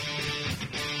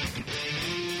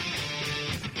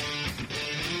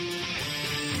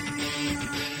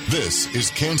This is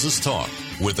Kansas Talk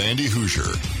with Andy Hoosier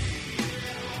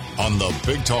on the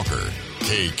Big Talker,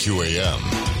 KQAM.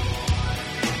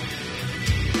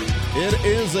 It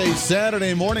is a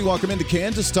Saturday morning. Welcome into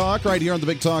Kansas Talk right here on the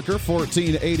Big Talker,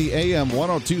 1480 AM,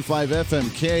 102.5 FM,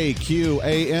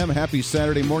 KQAM. Happy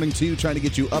Saturday morning to you, trying to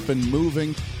get you up and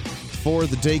moving for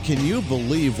the day. Can you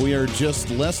believe we are just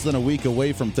less than a week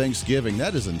away from Thanksgiving?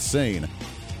 That is insane.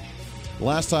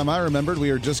 Last time I remembered,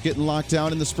 we were just getting locked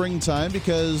down in the springtime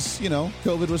because,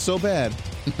 COVID was so bad.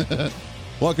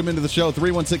 Welcome into the show,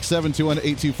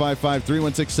 316-721-8255,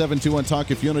 316-721-TALK.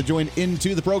 If you want to join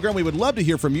into the program, we would love to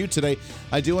hear from you today.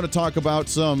 I do want to talk about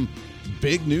some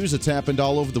big news that's happened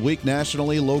all over the week,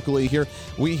 nationally, locally here.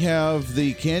 We have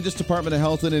the Kansas Department of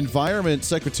Health and Environment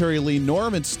Secretary Lee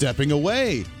Norman stepping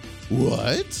away.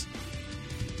 What?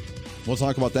 We'll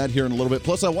talk about that here in a little bit.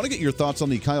 Plus, I want to get your thoughts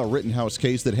on the Kyle Rittenhouse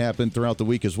case that happened throughout the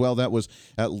week as well. That was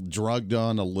drugged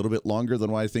on a little bit longer than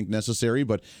what I think necessary,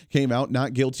 but came out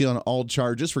not guilty on all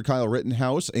charges for Kyle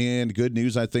Rittenhouse. And good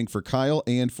news, I think, for Kyle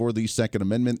and for the Second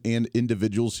Amendment and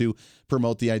individuals who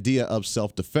promote the idea of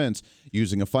self-defense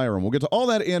using a firearm. We'll get to all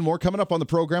that and more coming up on the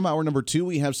program. Hour number 2,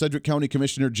 we have Sedgwick County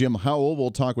Commissioner Jim Howell. We'll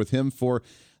talk with him for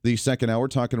the second hour,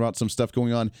 talking about some stuff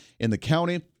going on in the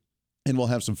county. And we'll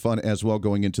have some fun as well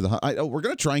going into we're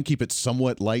going to try and keep it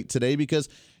somewhat light today because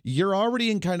you're already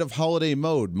in kind of holiday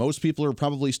mode. Most people are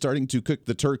probably starting to cook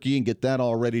the turkey and get that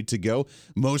all ready to go.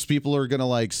 Most people are going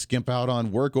to skimp out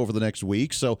on work over the next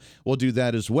week. So we'll do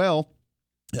that as well.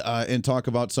 And talk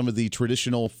about some of the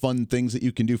traditional fun things that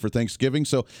you can do for Thanksgiving.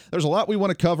 So there's a lot we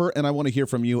want to cover, and I want to hear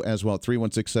from you as well.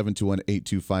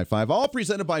 316-721-8255. All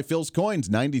presented by Phil's Coins,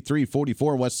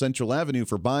 9344 West Central Avenue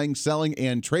for buying, selling,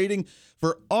 and trading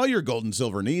for all your gold and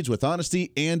silver needs with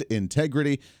honesty and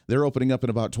integrity. They're opening up in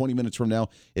about 20 minutes from now.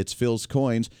 It's Phil's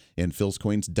Coins and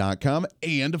philscoins.com.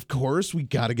 And, of course, we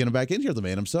got to get him back in here, the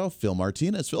man himself, Phil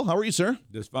Martinez. Phil, how are you, sir?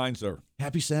 Just fine, sir.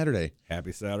 Happy Saturday.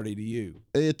 Happy Saturday to you.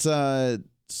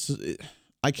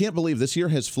 I can't believe this year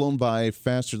has flown by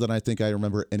faster than I think I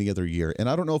remember any other year. And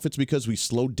I don't know if it's because we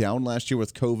slowed down last year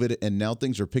with COVID and now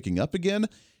things are picking up again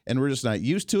and we're just not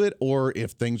used to it, or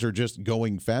if things are just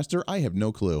going faster. I have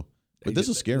no clue. But this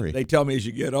is scary. They tell me as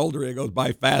you get older, it goes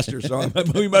by faster, so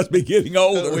we must be getting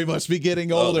older. We must be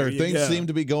getting older. Things seem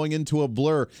to be going into a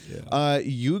blur. Yeah.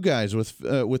 You guys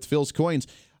with Phil's Coins,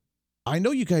 I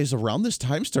know you guys around this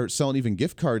time start selling even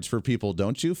gift cards for people,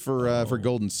 don't you, for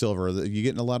gold and silver? You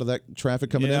getting a lot of that traffic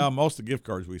coming in? Yeah, most of the gift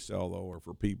cards we sell, though, are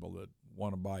for people that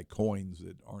want to buy coins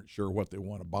that aren't sure what they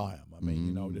want to buy them. I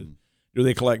mean, do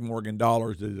they collect Morgan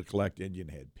dollars? Do they collect Indian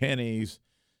head pennies?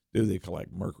 Do they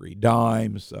collect Mercury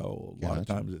dimes? So a lot of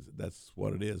times that's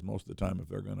what it is. Most of the time, if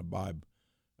they're going to buy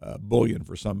bullion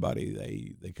for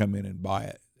somebody, they come in and buy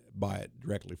it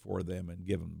directly for them and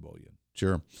give them the bullion.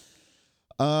 Sure.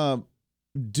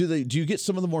 Do you get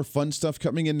some of the more fun stuff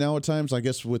coming in now at times? I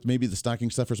guess with maybe the stocking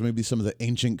stuffers, maybe some of the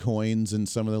ancient coins and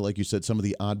some of the, like you said, some of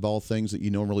the oddball things that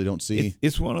you normally don't see.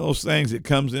 It's one of those things that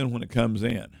comes in when it comes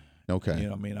in. Okay. I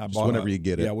just bought whenever you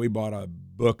get it. Yeah, we bought a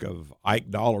book of Ike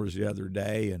dollars the other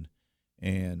day, and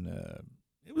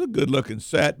it was a good looking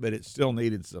set, but it still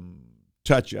needed some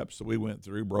touch ups. So we went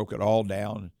through, broke it all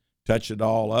down, touched it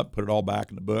all up, put it all back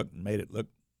in the book, and made it look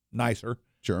nicer.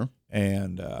 Sure.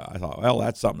 And I thought, well,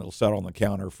 that's something that'll settle on the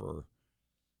counter for,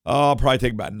 I'll probably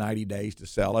take about 90 days to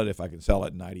sell it. If I can sell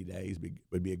it in 90 days,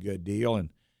 would be a good deal. And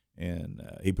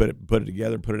he put it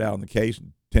together, put it out on the case,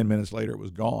 and 10 minutes later it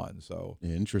was gone. So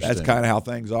interesting. That's kind of how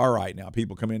things are right now.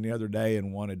 People come in the other day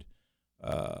and wanted, there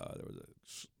was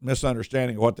a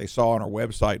misunderstanding of what they saw on our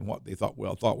website and what they thought we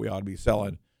ought to be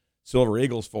selling Silver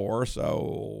Eagles for.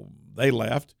 So they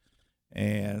left.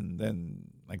 And then,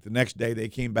 the next day, they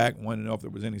came back and wanted to know if there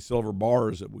was any silver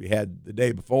bars that we had the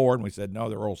day before, and we said no,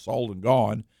 they're all sold and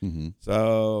gone. Mm-hmm.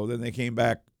 So then they came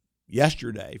back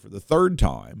yesterday for the third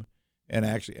time and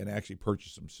actually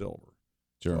purchased some silver.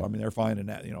 Sure. So, they're finding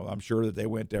that. I'm sure that they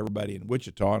went to everybody in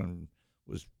Wichita and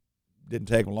didn't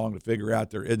take them long to figure out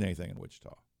there isn't anything in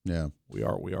Wichita. Yeah, we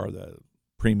are the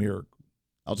premier.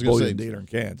 I was going to say, dealer in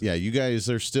Kansas. Yeah, you guys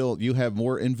you have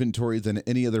more inventory than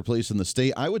any other place in the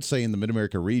state. I would say in the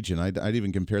Mid-America region. I'd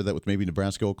even compare that with maybe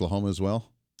Nebraska, Oklahoma as well.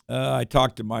 I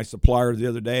talked to my supplier the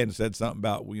other day and said something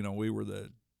about, we were the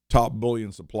top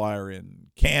bullion supplier in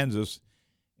Kansas,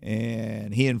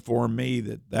 and he informed me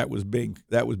that was being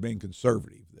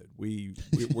conservative. That we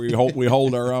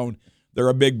hold our own. They're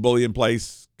a big bullion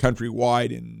place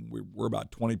countrywide, and we're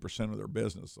about 20% of their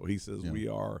business. So he says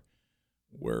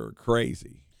we're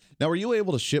crazy. Now, are you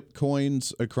able to ship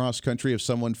coins across country if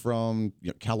someone from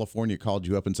California called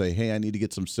you up and say, "Hey, I need to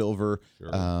get some silver. Sure.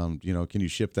 Can you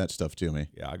ship that stuff to me?"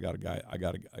 Yeah, I got a guy. I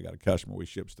got a customer we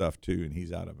ship stuff to, and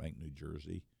he's out of New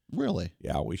Jersey. Really?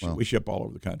 Yeah, we ship all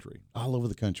over the country. All over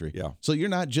the country. Yeah. So you're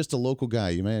not just a local guy,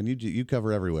 you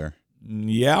cover everywhere.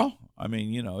 Yeah, I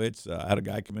mean, it's. I had a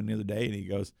guy come in the other day, and he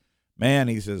goes, "Man,"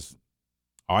 he says,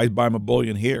 "I always buy my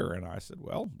bullion here." And I said,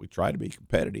 "Well, we try to be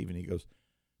competitive." And he goes,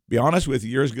 "Be honest with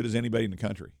you, you're as good as anybody in the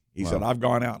country." He said, "I've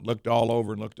gone out and looked all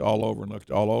over and looked all over and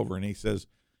looked all over." And he says,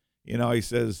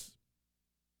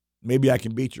 "Maybe I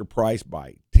can beat your price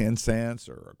by 10 cents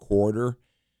or a quarter."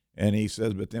 And he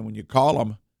says, "But then when you call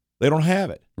them, they don't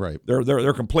have it. Right.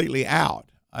 They're completely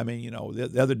out." I mean,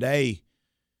 the other day,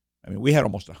 we had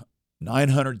almost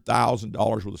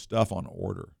 $900,000 worth of stuff on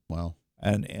order. Wow.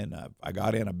 And I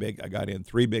got in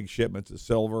 3 big shipments of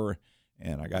silver,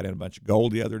 and I got in a bunch of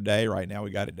gold the other day. Right now we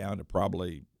got it down to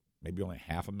probably maybe only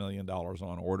 $500,000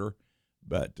 on order,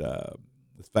 but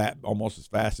almost as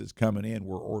fast as it's coming in,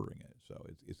 we're ordering it. So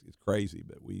it's crazy,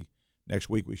 but next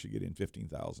week we should get in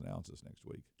 15,000 ounces next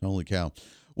week. Holy cow.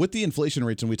 With the inflation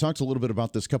rates, and we talked a little bit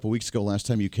about this a couple weeks ago last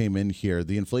time you came in here,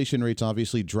 the inflation rates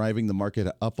obviously driving the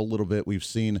market up a little bit. We've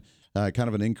seen kind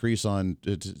of an increase on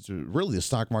really the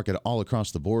stock market all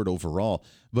across the board overall.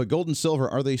 But gold and silver,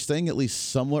 are they staying at least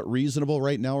somewhat reasonable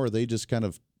right now, or are they just kind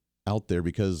of out there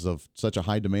because of such a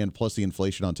high demand plus the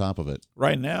inflation on top of it?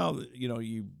 Right now,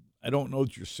 I don't know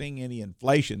that you're seeing any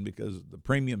inflation because the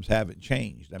premiums haven't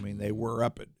changed. I mean, they were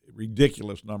up at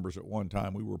ridiculous numbers at one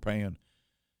time. We were paying,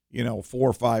 $4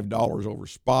 or $5 over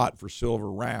spot for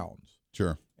silver rounds.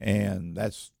 Sure. And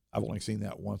I've only seen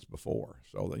that once before.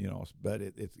 So, but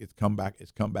it's come back.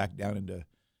 It's come back down into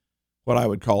what I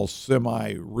would call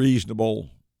semi-reasonable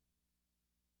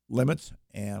limits.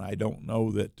 And I don't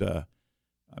know that.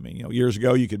 Years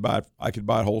ago I could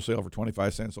buy it wholesale for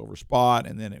 25 cents over spot,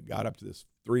 and then it got up to this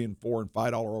 $3 and $4 and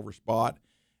 $5 over spot,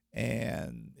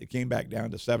 and it came back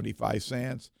down to 75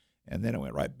 cents, and then it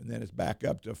went right, and then it's back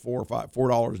up to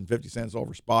 $4.50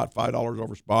 over spot, $5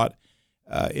 over spot.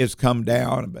 It's come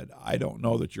down, but I don't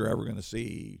know that you're ever going to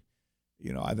see.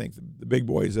 I think the big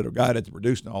boys that have got it to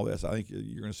producing all this, I think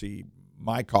you're going to see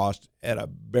my cost at a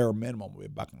bare minimum will be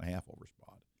 $1.50 over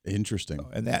spot. Interesting. So,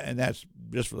 and that's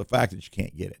just for the fact that you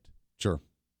can't get it. Sure.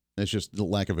 It's just the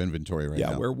lack of inventory right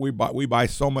now. Yeah, we buy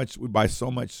so much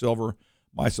silver.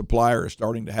 My supplier is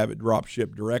starting to have it drop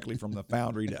shipped directly from the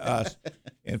foundry to us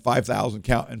in 5,000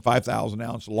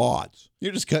 ounce lots.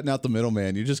 You're just cutting out the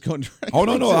middleman. You're just going directly. Oh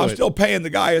no, I'm still paying the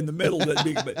guy in the middle, but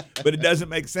it doesn't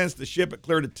make sense to ship it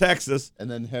clear to Texas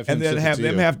and then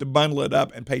have to bundle it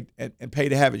up and pay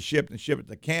to have it shipped and ship it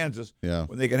to Kansas. Yeah.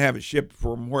 When they can have it shipped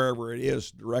from wherever it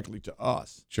is directly to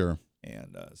us. Sure.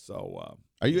 And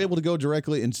are you able to go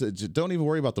directly and don't even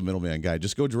worry about the middleman guy?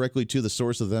 Just go directly to the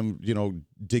source of them,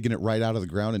 digging it right out of the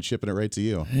ground and shipping it right to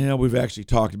you. Yeah, we've actually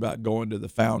talked about going to the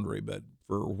foundry, but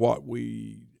for what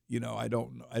we, I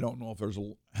don't know if there's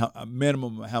a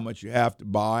minimum of how much you have to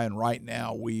buy. And right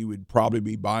now, we would probably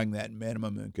be buying that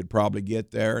minimum and could probably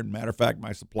get there. And matter of fact,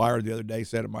 my supplier the other day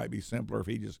said it might be simpler if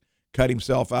he just cut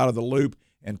himself out of the loop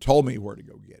and told me where to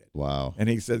go get it. Wow. And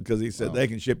he said they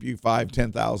can ship you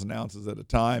 10,000 ounces at a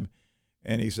time.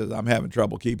 And he says, I'm having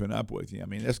trouble keeping up with you. I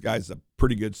mean, this guy's a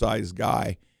pretty good sized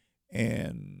guy,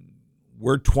 and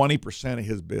we're 20% of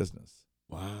his business.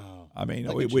 Wow. I mean,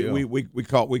 we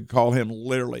call him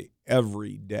literally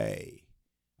every day.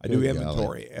 I do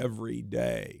inventory every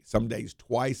day. Some days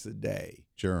twice a day.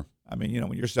 Sure. I mean,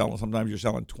 when sometimes you're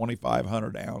selling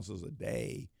 2,500 ounces a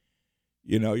day.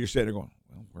 You're sitting there going,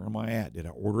 well, where am I at? Did I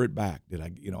order it back? Did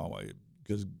I,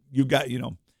 because you've got,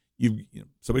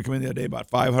 somebody come in the other day about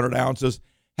 500 ounces,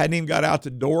 hadn't even got out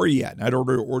the door yet, and I'd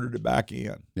ordered it back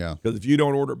in. Yeah. Because if you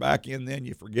don't order it back in, then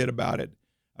you forget about it.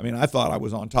 I mean, I thought I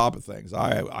was on top of things.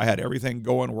 I had everything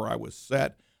going where I was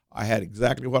set. I had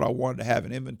exactly what I wanted to have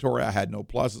in inventory. I had no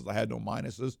pluses. I had no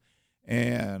minuses.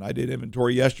 And I did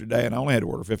inventory yesterday, and I only had to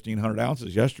order 1,500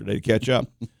 ounces yesterday to catch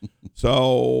up.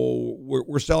 So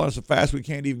we're selling so fast we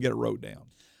can't even get it wrote down.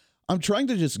 I'm trying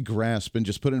to just grasp and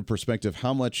just put in perspective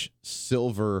how much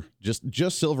silver,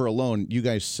 just silver alone, you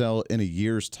guys sell in a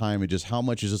year's time, and just how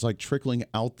much is just like trickling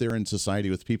out there in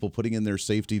society with people putting in their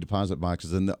safety deposit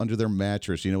boxes and under their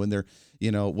mattress, in their,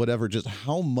 whatever. Just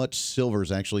how much silver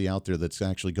is actually out there that's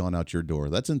actually gone out your door.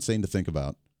 That's insane to think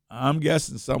about. I'm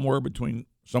guessing somewhere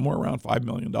around $5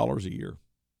 million a year.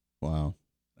 Wow.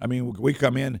 I mean, we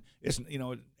come in, it's,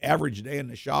 average day in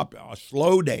the shop, a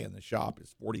slow day in the shop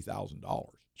is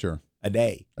 $40,000. Sure. A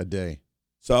day.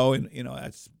 So,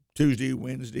 that's Tuesday,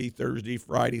 Wednesday, Thursday,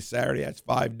 Friday, Saturday. That's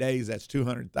 5 days. That's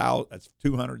 200,000. That's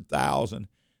 200,000.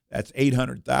 That's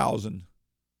 $800,000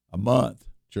 a month.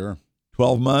 Sure.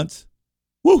 12 months.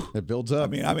 Woo! It builds up.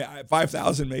 I mean,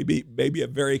 5,000 may be a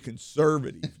very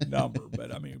conservative number, but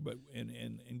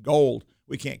in gold,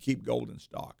 we can't keep gold in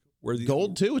stock.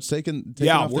 Gold too. It's taken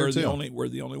yeah, off we're there the too.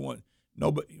 only one.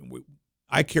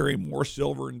 I carry more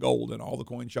silver and gold than all the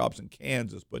coin shops in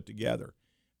Kansas put together,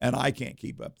 and I can't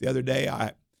keep up. The other day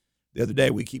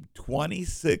we keep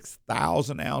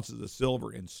 26,000 ounces of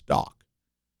silver in stock,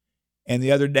 and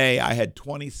the other day I had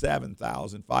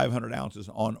 27,500 ounces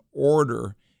on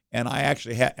order. And I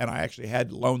actually had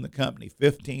to loan the company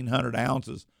 1,500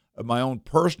 ounces of my own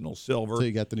personal silver. So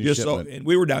you got the new shipment. And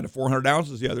we were down to 400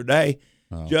 ounces the other day,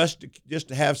 just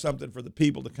to have something for the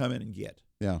people to come in and get.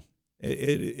 Yeah,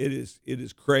 it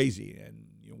is crazy. And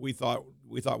we thought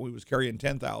we was carrying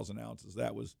 10,000 ounces.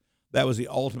 That was the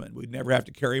ultimate. We'd never have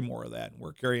to carry more of that, and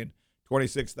we're carrying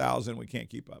 26,000. We can't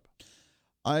keep up.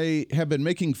 I have been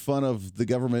making fun of the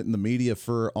government and the media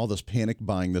for all this panic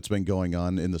buying that's been going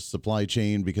on in the supply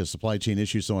chain because supply chain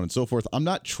issues, so on and so forth. I'm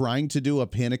not trying to do a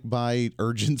panic buy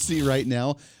urgency right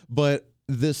now, but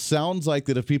this sounds like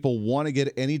that if people want to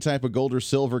get any type of gold or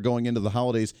silver going into the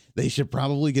holidays, they should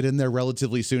probably get in there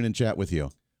relatively soon and chat with you.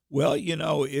 Well,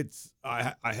 it's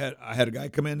I had a guy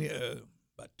come in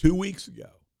about 2 weeks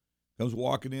ago, comes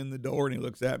walking in the door, and he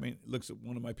looks at me, looks at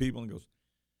one of my people, and goes,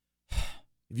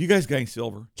 "Have you guys got any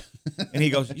silver?" And he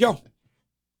goes, "Yo,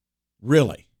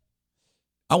 really?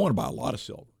 I want to buy a lot of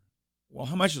silver." Well,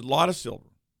 how much is a lot of silver?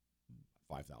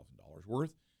 $5,000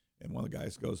 worth. And one of the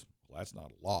guys goes, "Well, that's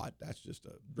not a lot. That's just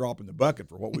a drop in the bucket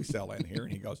for what we sell in here."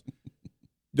 And he goes,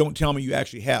 "Don't tell me you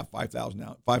actually have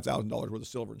 $5,000 worth of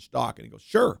silver in stock." And he goes,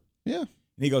 "Sure." Yeah.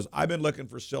 And he goes, "I've been looking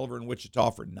for silver in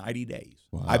Wichita for 90 days.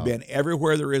 Wow. I've been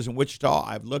everywhere there is in Wichita.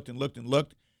 I've looked and looked and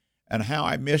looked. And how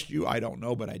I missed you, I don't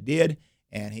know, but I did."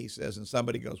 And he says, and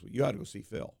somebody goes, "Well, you ought to go see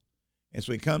Phil." And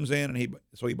so he comes in, and he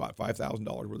bought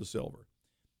 $5,000 worth of silver.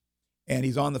 And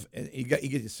he's he gets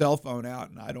his cell phone out,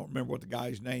 and I don't remember what the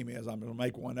guy's name is. I'm going to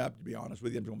make one up, to be honest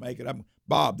with you. I'm going to make it up.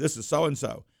 "Bob, this is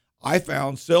so-and-so. I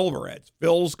found silver at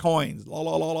Phil's Coins. La,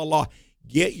 la, la, la, la.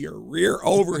 Get your rear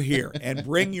over here and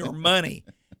bring your money."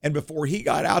 And before he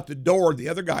got out the door, the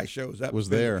other guy shows up. Was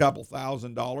there. A couple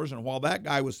 $1,000s. And while that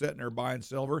guy was sitting there buying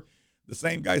silver, the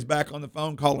same guy's back on the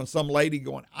phone calling some lady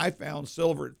going, "I found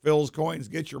silver at Phil's Coins.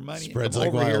 Get your money." Spreads and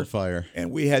come like over wildfire. Here.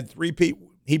 And we had 3 people.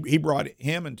 He brought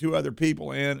him and 2 other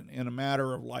people in a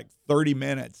matter of like 30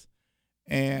 minutes.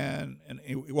 And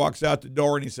he walks out the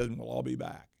door and he says, "Well, I'll be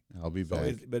back." I'll be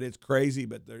back. But it's crazy.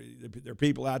 But there are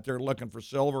people out there looking for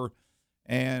silver.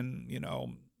 And,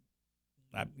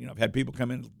 I've had people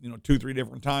come in, 2-3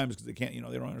 different times because they can't, they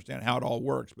don't understand how it all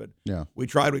works. But yeah, we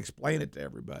try to explain it to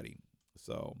everybody.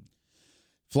 So.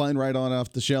 Flying right on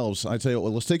off the shelves. I tell you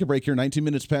what, let's take a break here. 19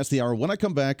 minutes past the hour. When I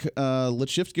come back,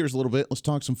 let's shift gears a little bit. Let's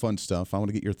talk some fun stuff. I want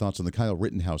to get your thoughts on the Kyle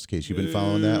Rittenhouse case. You've been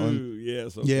following that one?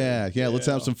 Yes. Okay. Yeah. Let's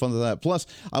have some fun with that. Plus,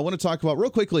 I want to talk about, real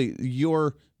quickly,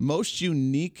 your most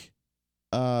unique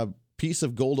piece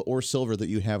of gold or silver that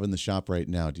you have in the shop right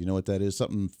now. Do you know what that is?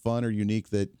 Something fun or unique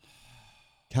that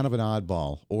kind of an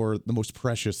oddball, or the most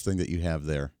precious thing that you have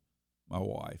there? My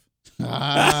wife.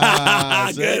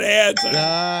 Good answer.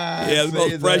 The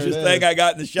most precious thing I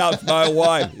got in the shop is my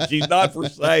wife. She's not for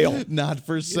sale. Not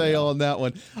for sale on that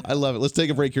one. I love it. Let's take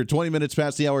a break here. 20 minutes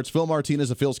past the hour. It's Phil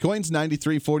Martinez of Phil's Coins,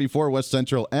 9344 West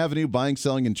Central Avenue. Buying,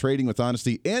 selling, and trading with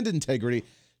honesty and integrity.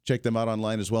 Check them out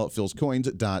online as well at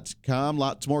philscoins.com.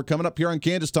 Lots more coming up here on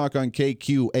Kansas Talk on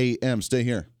KQAM. Stay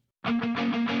here.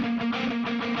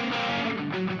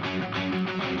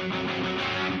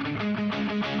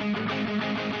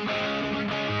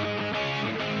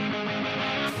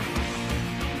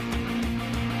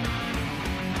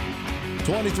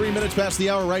 23 minutes past the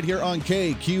hour right here on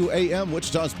KQAM,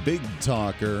 Wichita's Big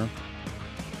Talker.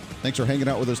 Thanks for hanging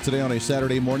out with us today on a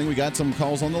Saturday morning. We got some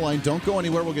calls on the line. Don't go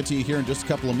anywhere. We'll get to you here in just a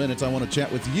couple of minutes. I want to chat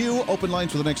with you. Open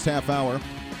lines for the next half hour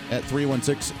at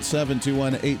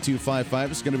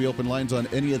 316-721-8255. It's going to be open lines on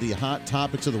any of the hot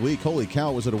topics of the week. Holy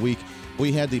cow, was it a week.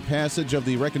 We had the passage of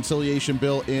the reconciliation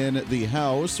bill in the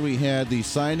House. We had the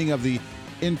signing of the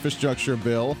infrastructure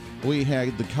bill. We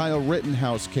had the Kyle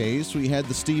Rittenhouse case. We had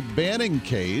the Steve Bannon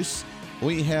case.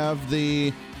 We have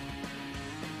the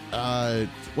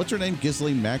what's her name?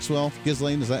 Ghislaine Maxwell?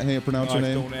 Ghislaine, is that how you pronounce her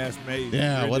name? Don't ask me.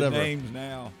 Yeah, whatever. Names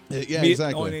now. Yeah,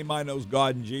 exactly. The only name I know is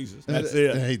God and Jesus. That's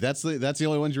it. Hey, that's the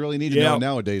only ones you really need to know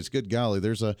nowadays. Good golly,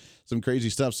 there's some crazy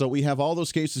stuff. So we have all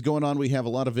those cases going on. We have a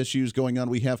lot of issues going on.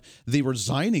 We have the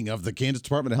resigning of the Kansas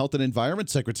Department of Health and Environment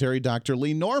Secretary, Dr.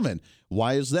 Lee Norman.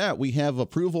 Why is that? We have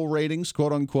approval ratings,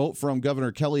 quote unquote, from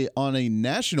Governor Kelly on a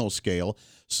national scale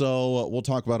So we'll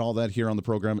talk about all that here on the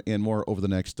program and more over the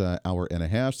next hour and a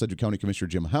half. Sedgwick County Commissioner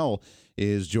Jim Howell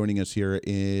is joining us here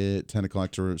at 10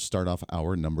 o'clock to start off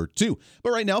hour number 2.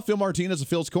 But right now, Phil Martinez of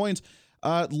Phil's Coins.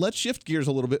 Let's shift gears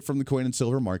a little bit from the coin and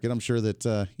silver market. I'm sure that,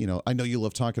 I know you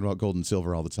love talking about gold and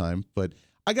silver all the time, but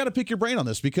I got to pick your brain on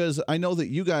this because I know that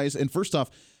you guys, and first off,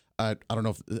 I don't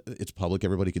know if it's public,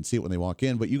 everybody can see it when they walk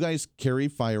in, but you guys carry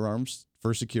firearms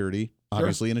for security,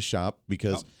 obviously in a shop,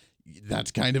 because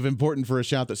that's kind of important for a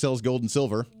shop that sells gold and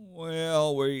silver.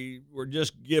 Well, we're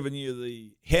just giving you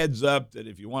the heads up that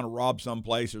if you want to rob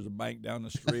someplace, there's a bank down the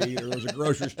street or there's a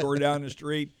grocery store down the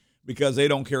street, because they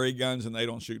don't carry guns and they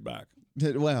don't shoot back.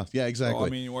 Well, yeah, exactly. So, I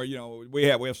mean, we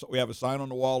have a sign on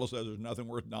the wall that says there's nothing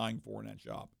worth dying for in that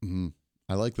shop. Mm-hmm.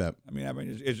 I like that. I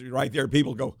mean, it's right there.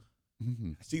 People go,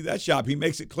 see that shop? He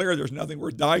makes it clear there's nothing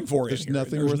worth dying for. There's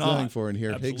nothing worth dying for in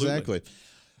here. Absolutely. Exactly.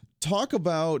 Talk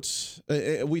about.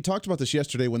 We talked about this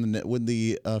yesterday when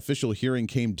the official hearing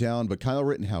came down. But Kyle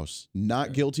Rittenhouse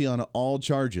not guilty on all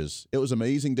charges. It was an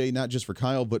amazing day, not just for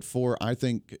Kyle, but for I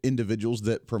think individuals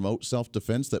that promote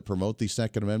self-defense, that promote the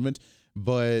Second Amendment.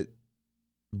 But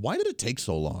why did it take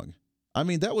so long? I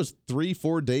mean, that was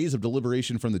 3-4 days of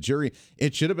deliberation from the jury.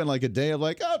 It should have been like a day of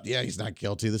like, oh yeah, he's not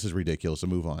guilty. This is ridiculous. So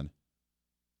move on.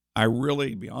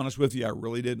 To be honest with you, I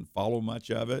really didn't follow much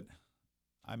of it.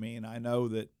 I mean, I know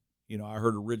that. I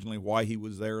heard originally why he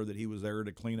was there, that he was there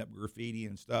to clean up graffiti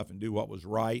and stuff and do what was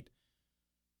right.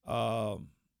 I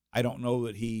don't know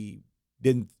that he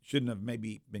shouldn't have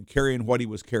maybe been carrying what he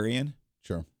was carrying.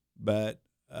 Sure. But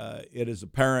it is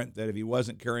apparent that if he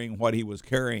wasn't carrying what he was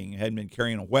carrying, hadn't been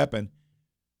carrying a weapon,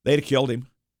 they'd have killed him.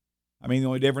 I mean, the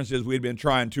only difference is we'd been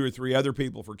trying 2 or 3 other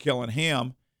people for killing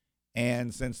him.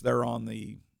 And since they're on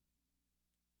the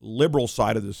liberal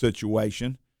side of the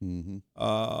situation,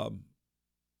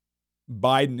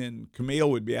 Biden and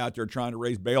Camille would be out there trying to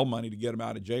raise bail money to get him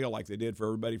out of jail like they did for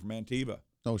everybody from Antiva.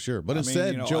 Oh, sure. But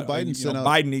instead, Joe Biden sent out...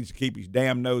 Biden needs to keep his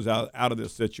damn nose out of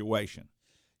this situation.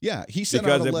 Yeah, he sent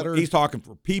out a letter. He's talking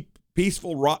for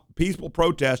peaceful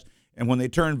protest, and when they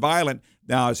turn violent,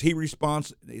 now is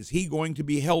he going to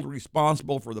be held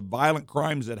responsible for the violent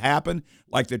crimes that happen,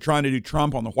 like they're trying to do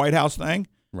Trump on the White House thing?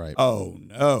 Right. Oh,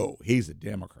 no, he's a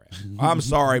Democrat. I'm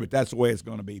sorry, but that's the way it's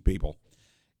going to be, people.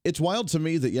 It's wild to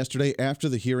me that yesterday, after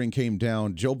the hearing came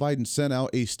down, Joe Biden sent out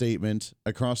a statement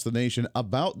across the nation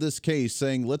about this case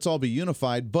saying, let's all be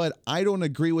unified, but I don't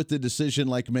agree with the decision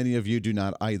like many of you do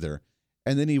not either.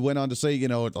 And then he went on to say,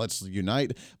 let's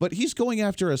unite. But he's going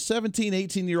after a 17,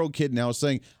 18-year-old kid now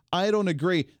saying, I don't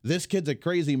agree. This kid's a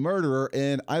crazy murderer,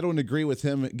 and I don't agree with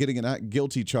him getting a not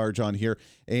guilty charge on here.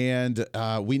 And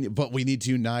we need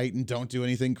to unite and don't do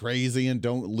anything crazy and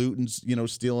don't loot and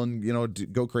steal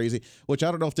and go crazy. Which I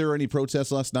don't know if there were any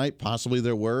protests last night. Possibly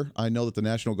there were. I know that the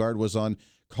National Guard was on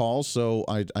call, so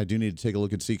I do need to take a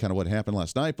look and see kind of what happened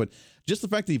last night. But just the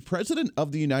fact that the President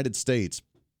of the United States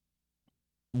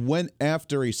went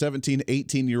after a 17,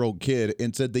 18-year-old kid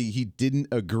and said that he didn't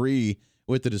agree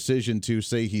with the decision to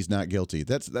say he's not guilty.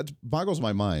 That boggles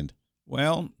my mind.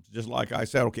 Well, just like I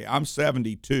said, okay, I'm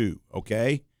 72,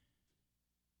 okay?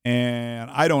 And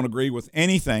I don't agree with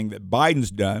anything that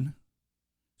Biden's done.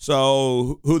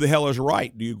 So who the hell is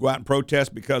right? Do you go out and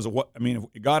protest because of what? I mean,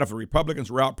 if the Republicans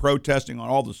were out protesting on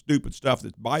all the stupid stuff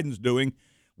that Biden's doing,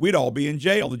 we'd all be in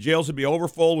jail. The jails would be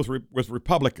overfull with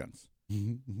Republicans.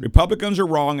 Republicans are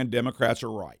wrong and Democrats are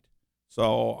right.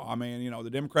 So, I mean, the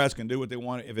Democrats can do what they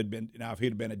want. If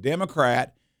he'd have been a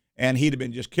Democrat and he'd have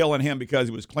been just killing him because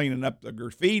he was cleaning up the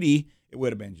graffiti, it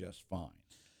would have been just fine.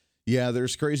 Yeah,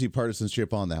 there's crazy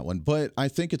partisanship on that one. But I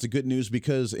think it's a good news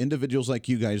because individuals like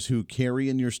you guys who carry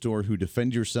in your store, who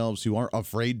defend yourselves, who aren't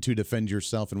afraid to defend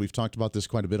yourself, and we've talked about this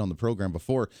quite a bit on the program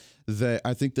before, that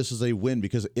I think this is a win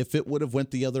because if it would have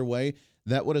went the other way,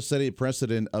 that would have set a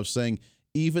precedent of saying,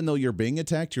 even though you're being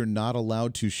attacked, you're not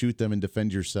allowed to shoot them and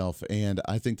defend yourself. And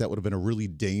I think that would have been a really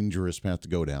dangerous path to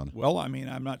go down. Well, I mean,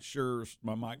 I'm not sure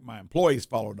my employees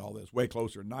followed all this way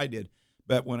closer than I did.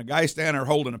 But when a guy's standing there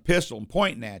holding a pistol and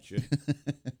pointing at you,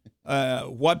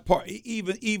 what part?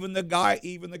 Even the guy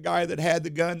that had the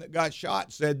gun that got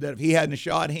shot said that if he hadn't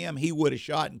shot him, he would have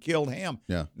shot and killed him.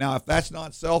 Yeah. Now, if that's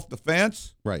not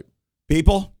self-defense, right?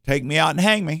 People, take me out and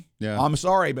hang me. Yeah. I'm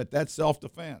sorry, but that's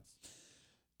self-defense.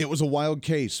 It was a wild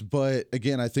case, but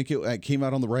again, I think it came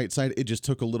out on the right side. It just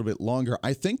took a little bit longer.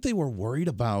 I think they were worried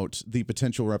about the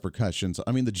potential repercussions.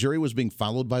 I mean, the jury was being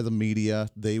followed by the media.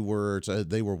 They were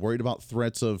worried about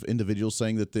threats of individuals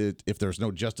saying that if there's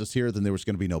no justice here, then there was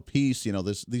going to be no peace.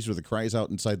 These were the cries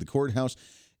out inside the courthouse.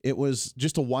 It was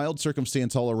just a wild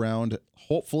circumstance all around.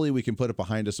 Hopefully, we can put it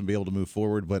behind us and be able to move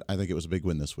forward, but I think it was a big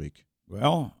win this week.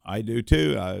 Well, I do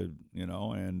too.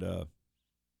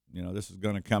 This is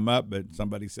going to come up, but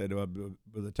somebody said by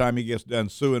the time he gets done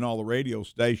suing all the radio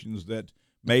stations that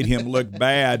made him look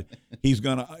bad, he's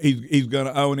gonna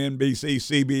own NBC,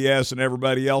 CBS, and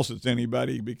everybody else that's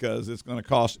anybody, because it's going to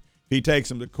cost. If he takes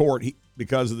them to court,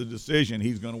 because of the decision,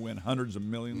 he's going to win hundreds of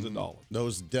millions of dollars.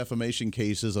 Those defamation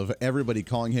cases of everybody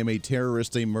calling him a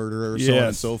terrorist, a murderer, so on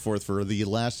and so forth for the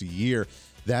last year.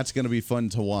 That's going to be fun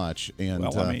to watch. And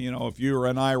if you were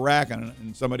in Iraq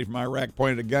and somebody from Iraq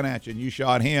pointed a gun at you and you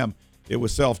shot him, it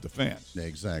was self-defense.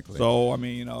 Exactly. So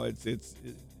it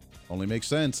only makes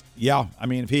sense. Yeah,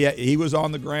 if he was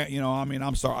on the ground,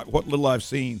 I'm sorry, what little I've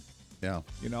seen. Yeah.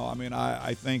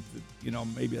 I think that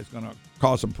maybe that's going to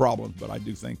cause some problems, but I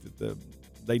do think that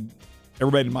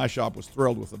everybody in my shop was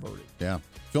thrilled with the verdict. Yeah.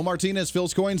 Phil Martinez,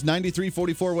 Phil's Coins,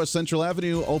 9344 West Central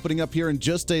Avenue, opening up here in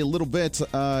just a little bit.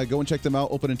 Go and check them out.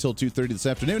 Open until 2:30 this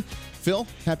afternoon. Phil,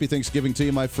 happy Thanksgiving to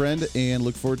you, my friend, and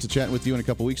look forward to chatting with you in a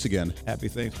couple weeks again. Happy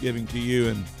Thanksgiving to you,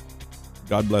 and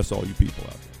God bless all you people out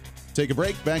there. Take a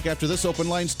break. Back after this. Open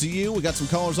lines to you. We got some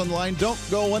callers on the line. Don't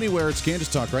go anywhere. It's Kansas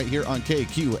Talk right here on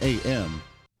KQAM.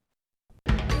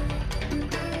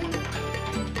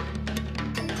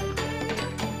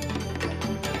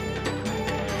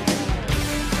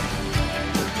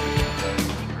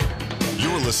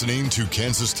 Listening to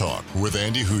Kansas Talk with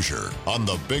Andy Hoosier on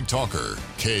the Big Talker,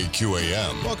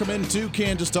 KQAM. Welcome into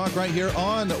Kansas Talk right here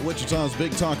on Wichita's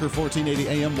Big Talker, 1480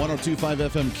 AM, 102.5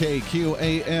 FM,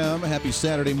 KQAM. Happy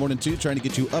Saturday morning, too. Trying to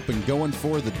get you up and going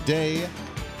for the day.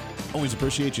 Always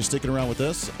appreciate you sticking around with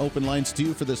us. Open lines to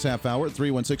you for this half hour,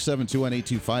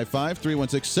 316-721-8255,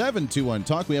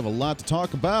 316-721-TALK. We have a lot to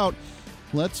talk about.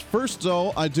 First,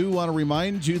 though, I do want to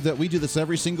remind you that we do this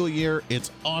every single year.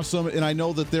 It's awesome, and I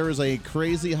know that there is a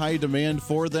crazy high demand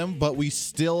for them, but we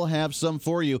still have some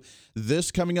for you.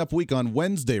 This coming up week on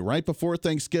Wednesday, right before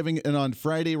Thanksgiving, and on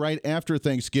Friday, right after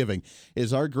Thanksgiving,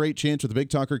 is our great chance with the Big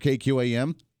Talker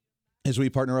KQAM as we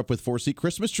partner up with 4C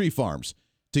Christmas Tree Farms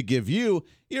to give you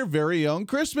your very own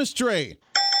Christmas tree.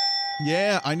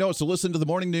 Yeah, I know. So listen to the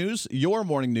morning news, your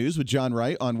morning news with John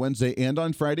Wright on Wednesday and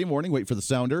on Friday morning. Wait for the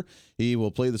sounder. He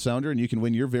will play the sounder, and you can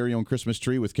win your very own Christmas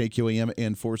tree with KQAM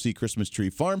and 4C Christmas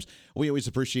Tree Farms. We always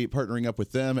appreciate partnering up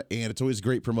with them, and it's always a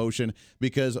great promotion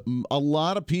because a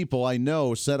lot of people I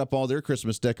know set up all their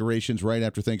Christmas decorations right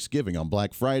after Thanksgiving on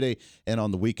Black Friday and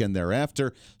on the weekend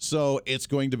thereafter. So it's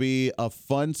going to be a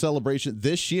fun celebration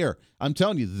this year. I'm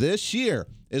telling you, this year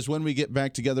is when we get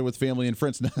back together with family and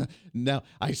friends. Now,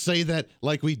 I say that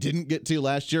like we didn't get to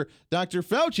last year. Dr.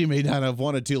 Fauci may not have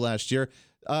wanted to last year.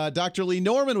 Dr. Lee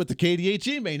Norman with the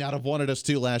KDHE may not have wanted us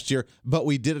to last year, but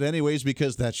we did it anyways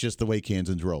because that's just the way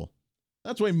Kansans roll.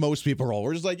 That's the way most people roll.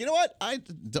 We're just like, you know what? I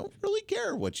don't really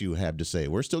care what you have to say.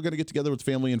 We're still going to get together with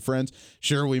family and friends.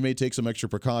 Sure, we may take some extra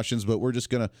precautions, but we're just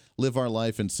going to live our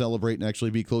life and celebrate and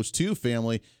actually be close to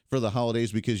family for the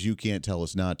holidays because you can't tell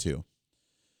us not to.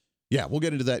 Yeah, we'll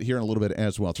get into that here in a little bit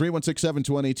as well.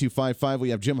 316-721-8255. We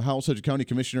have Jim Howell, Sedgwick County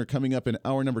Commissioner, coming up in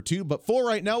hour number 2. But for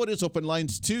right now, it is open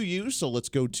lines to you. So let's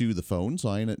go to the phones.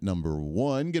 Line at number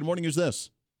 1. Good morning. Who's this?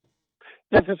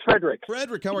 This is Frederick.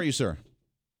 Frederick, how are you, sir?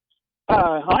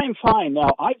 I'm fine.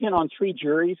 Now, I've been on 3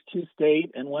 juries, 2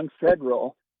 state and 1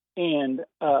 federal. And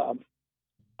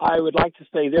I would like to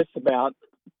say this about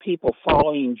people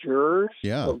following jurors.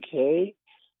 Yeah. Okay.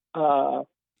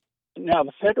 Now,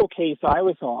 the federal case I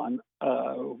was on,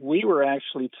 we were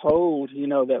actually told,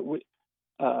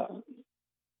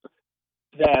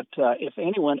 that if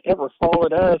anyone ever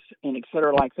followed us and et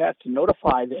cetera like that, to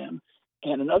notify them.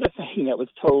 And another thing that was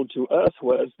told to us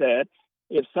was that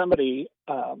if somebody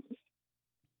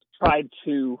tried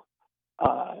to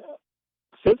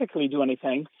physically do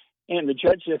anything, and the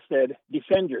judge just said,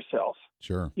 defend yourself.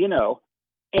 Sure.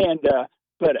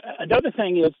 But another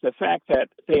thing is the fact that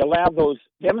they allow those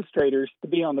demonstrators to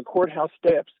be on the courthouse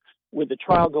steps with the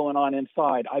trial going on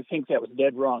inside. I think that was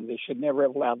dead wrong. They should never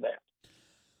have allowed that.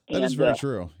 That is very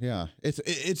true. Yeah,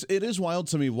 it is wild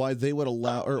to me why they would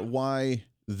allow, or why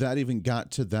that even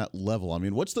got to that level. I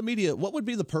mean, what would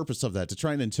be the purpose of that? To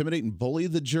try and intimidate and bully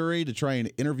the jury, to try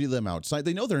and interview them outside?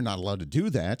 They know they're not allowed to do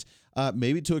that.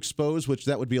 Maybe to expose, which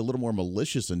that would be a little more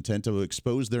malicious intent, to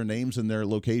expose their names and their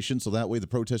location, so that way the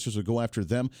protesters would go after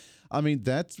them. I mean,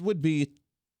 that would be,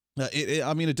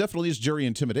 it definitely is jury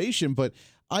intimidation, but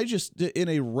I just, in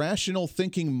a rational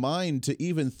thinking mind, to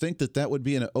even think that that would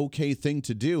be an okay thing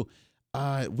to do.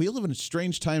 We live in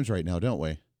strange times right now, don't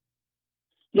we?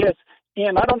 Yes.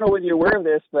 And I don't know whether you're aware of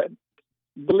this, but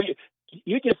believe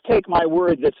you just take my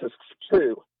word this is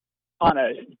true. On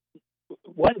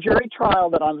one jury trial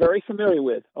that I'm very familiar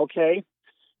with, okay,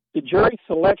 the jury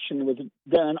selection was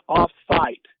done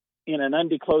off-site in an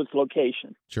undisclosed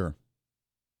location. Sure.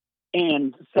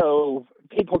 And so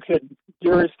people could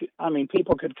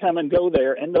come and go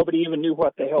there, and nobody even knew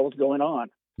what the hell was going on.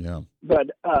 Yeah. But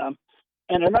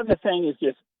and another thing is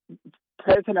just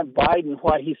President Biden,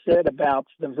 what he said about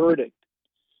the verdict.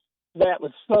 That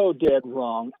was so dead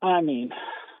wrong. I mean,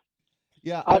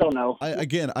 yeah, I don't know.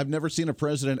 I've never seen a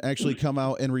president actually come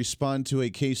out and respond to a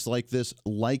case like this,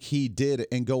 like he did,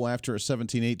 and go after a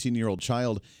 17, 18-year-old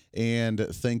child and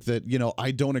think that,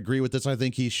 I don't agree with this. I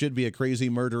think he should be a crazy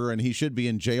murderer and he should be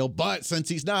in jail. But since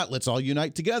he's not, let's all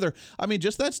unite together. I mean,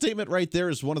 just that statement right there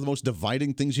is one of the most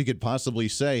dividing things you could possibly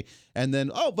say. And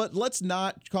then, but let's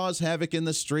not cause havoc in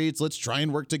the streets. Let's try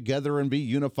and work together and be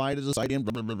unified as a society and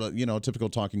blah, blah, blah, blah, typical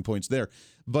talking points there.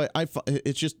 But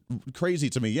it's just crazy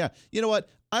to me. Yeah. You know what?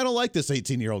 I don't like this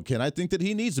 18-year-old kid. I think that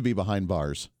he needs to be behind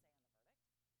bars.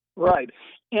 Right.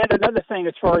 And another thing,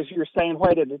 as far as you're saying,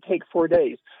 why did it take 4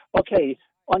 days? Okay,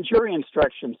 on jury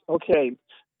instructions, okay,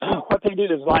 what they do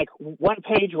is like one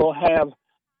page will have,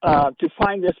 to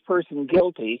find this person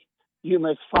guilty, you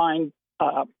must find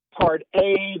Part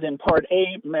A, then Part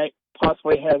A may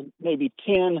possibly have maybe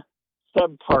 10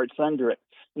 subparts under it.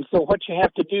 And so what you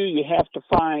have to do, you have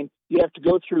to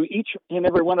go through each and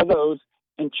every one of those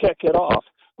and check it off.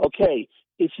 Okay,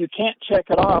 if you can't check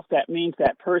it off, that means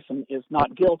that person is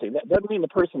not guilty. That doesn't mean the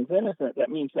person's innocent. That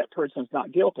means that person's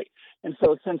not guilty. And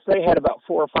so since they had about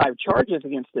 4 or 5 charges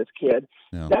against this kid,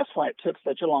 That's why it took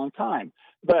such a long time.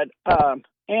 But,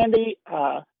 Andy,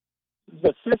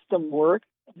 the system worked.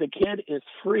 The kid is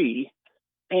free.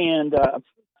 And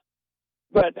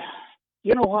but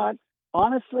you know what?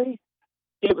 Honestly,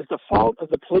 it was the fault of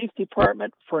the police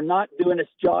department for not doing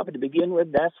its job to begin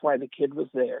with. That's why the kid was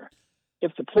there.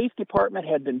 If the police department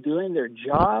had been doing their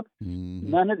job,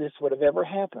 none of this would have ever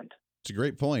happened. It's a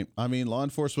great point. I mean, law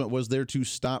enforcement was there to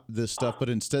stop this stuff, but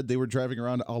instead they were driving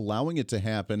around allowing it to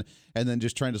happen and then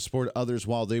just trying to support others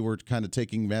while they were kind of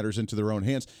taking matters into their own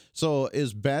hands. So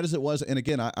as bad as it was, and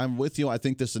again, I'm with you, I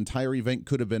think this entire event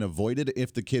could have been avoided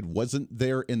if the kid wasn't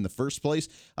there in the first place.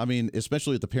 I mean,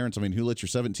 especially with the parents. I mean, who let your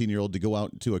 17-year-old to go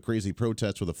out to a crazy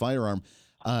protest with a firearm?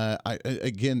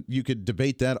 Again, you could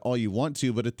debate that all you want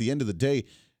to, but at the end of the day,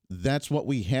 that's what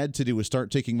we had to do, was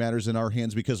start taking matters in our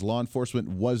hands because law enforcement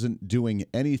wasn't doing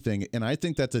anything. And I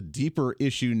think that's a deeper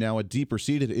issue now, a deeper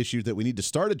seated issue that we need to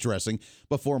start addressing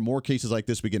before more cases like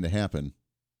this begin to happen.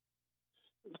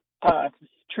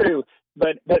 True.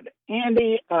 But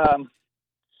Andy,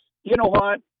 you know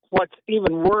what? What's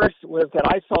even worse was that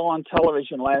I saw on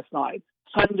television last night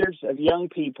hundreds of young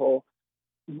people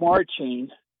marching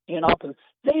in opposition.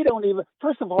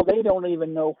 First of all, they don't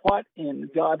even know what in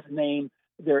God's name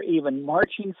they're even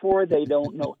marching for. They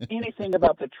don't know anything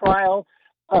about the trial.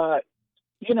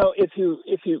 If you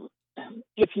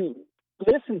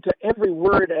listen to every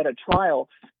word at a trial,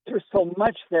 there's so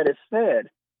much that is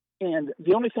said. And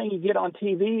the only thing you get on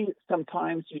TV,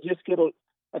 sometimes you just get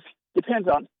depends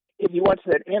on if you watch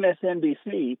that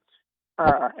MSNBC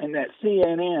and that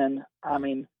CNN. I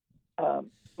mean,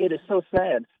 it is so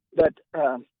sad. But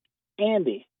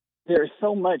Andy, there's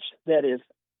so much that is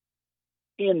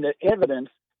in the evidence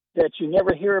that you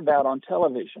never hear about on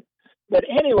television. But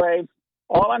anyway,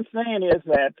 all I'm saying is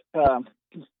that,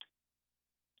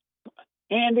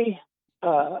 Andy,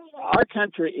 our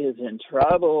country is in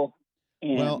trouble.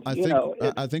 And, well, I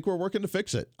think we're working to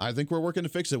fix it.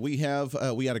 We had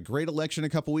a great election a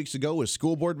couple weeks ago with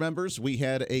school board members. We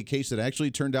had a case that actually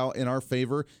turned out in our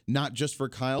favor, not just for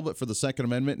Kyle, but for the Second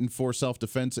Amendment and for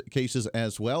self-defense cases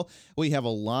as well. We have a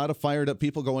lot of fired up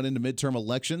people going into midterm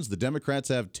elections. The Democrats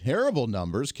have terrible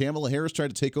numbers. Kamala Harris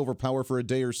tried to take over power for a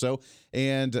day or so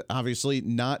and obviously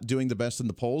not doing the best in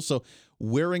the polls. So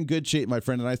we're in good shape, my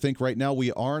friend. And I think right now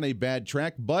we are on a bad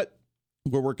track, but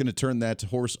we're working to turn that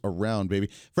horse around, baby.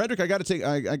 Frederick, I got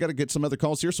to get some other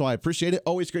calls here, so I appreciate it.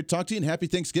 Always great to talk to you, and happy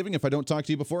Thanksgiving if I don't talk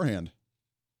to you beforehand.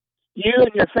 You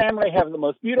and your family have the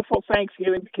most beautiful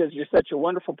Thanksgiving because you're such a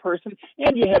wonderful person,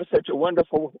 and you have such a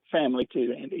wonderful family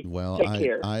too, Andy. Well, take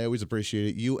care. I always appreciate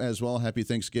it. You as well. Happy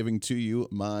Thanksgiving to you,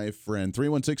 my friend.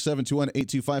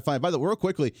 316-721-8255. By the way, real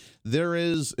quickly, there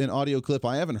is an audio clip.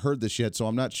 I haven't heard this yet, so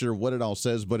I'm not sure what it all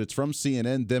says, but it's from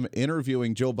CNN, them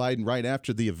interviewing Joe Biden right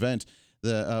after the event.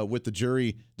 With the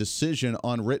jury decision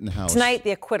on Rittenhouse. Tonight,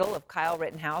 the acquittal of Kyle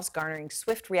Rittenhouse garnering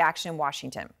swift reaction in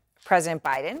Washington. President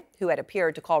Biden, who had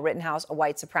appeared to call Rittenhouse a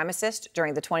white supremacist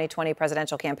during the 2020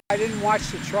 presidential campaign. I didn't watch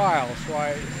the trial, so Do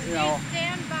you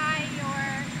stand by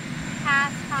your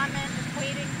past comment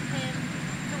equating him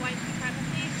to white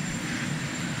supremacy?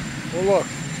 Well, look,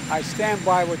 I stand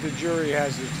by what the jury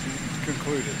has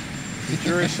concluded. The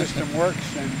jury system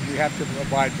works, and we have to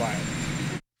abide by it.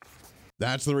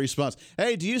 That's the response.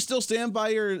 Hey, do you still stand by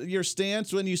your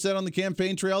stance when you said on the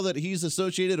campaign trail that he's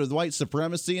associated with white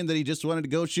supremacy and that he just wanted to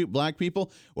go shoot black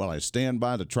people? Well, I stand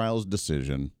by the trial's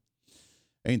decision.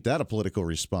 Ain't that a political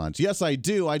response? Yes, I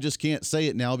do. I just can't say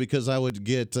it now because I would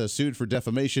get sued for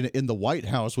defamation in the White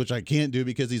House, which I can't do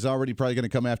because he's already probably going to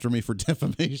come after me for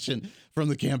defamation from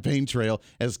the campaign trail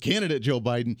as candidate Joe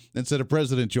Biden instead of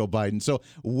President Joe Biden. So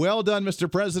well done,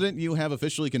 Mr. President. You have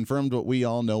officially confirmed what we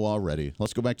all know already.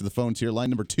 Let's go back to the phones here. Line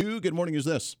number 2. Good morning. Who's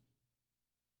this?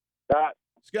 Scott.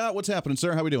 Scott, what's happening,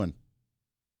 sir? How we doing?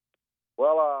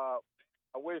 Well,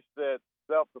 I wish that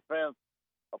self-defense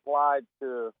applied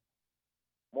to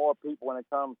more people when it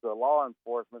comes to law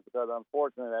enforcement, because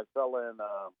unfortunately that fellow in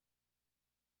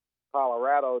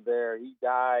Colorado there, he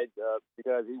died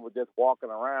because he was just walking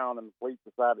around and the police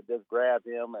decided to just grab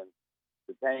him and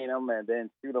detain him and then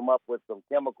shoot him up with some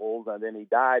chemicals, and then he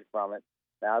died from it.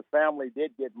 Now, his family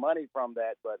did get money from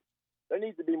that, but there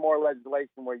needs to be more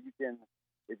legislation where you can,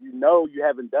 if you know you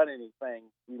haven't done anything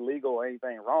illegal or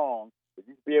anything wrong, that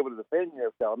you should be able to defend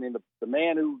yourself. I mean, the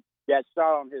man who got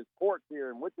shot on his porch here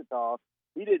in Wichita,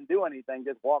 he didn't do anything,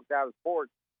 just walked out his porch,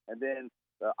 and then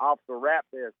the officer Rapp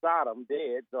there shot him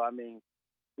dead. So, I mean,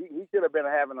 he should have been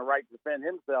having the right to defend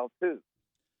himself, too.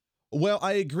 Well,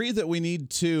 I agree that we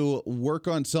need to work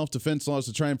on self-defense laws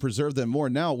to try and preserve them more.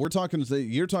 Now, you're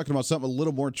talking about something a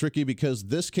little more tricky because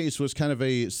this case was kind of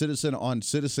a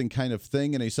citizen-on-citizen kind of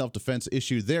thing and a self-defense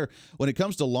issue there. When it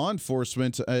comes to law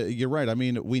enforcement, you're right. I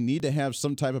mean, we need to have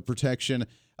some type of protection,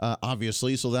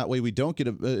 obviously, so that way we don't get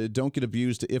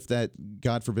abused if that,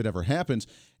 God forbid, ever happens.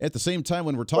 At the same time,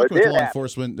 when we're talking with law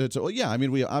enforcement,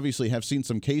 we obviously have seen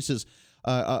some cases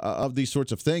of these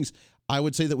sorts of things. I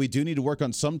would say that we do need to work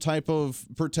on some type of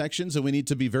protections, and we need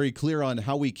to be very clear on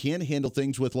how we can handle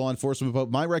things with law enforcement. But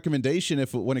my recommendation,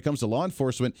 when it comes to law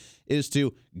enforcement, is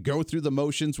to go through the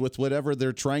motions with whatever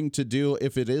they're trying to do,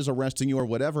 if it is arresting you or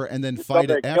whatever, and then fight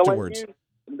it afterwards.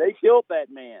 They killed that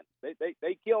man.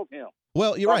 They killed him.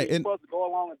 Well, you're right. He's supposed to go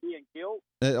along and being killed?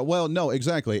 Well, no,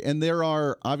 exactly. And there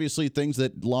are obviously things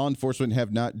that law enforcement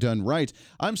have not done right.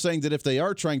 I'm saying that if they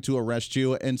are trying to arrest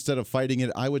you, instead of fighting it,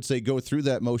 I would say go through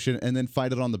that motion and then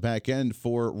fight it on the back end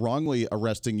for wrongly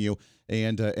arresting you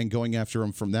and going after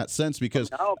them from that sense. Because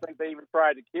I don't think they even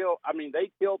tried to kill. I mean,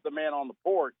 they killed the man on the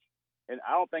porch, and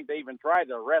I don't think they even tried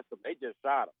to arrest him. They just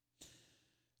shot him.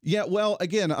 Yeah, well,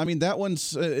 again, I mean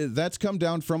that's come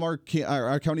down from our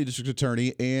county district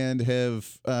attorney and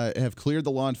have cleared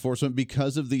the law enforcement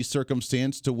because of the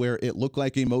circumstance to where it looked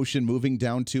like a motion moving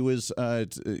down to his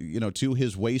to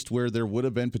his waist where there would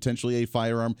have been potentially a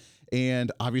firearm,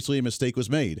 and obviously a mistake was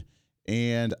made.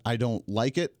 And I don't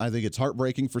like it. I think it's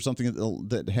heartbreaking for something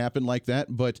that happened like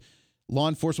that. But law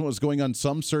enforcement was going on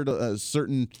some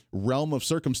certain realm of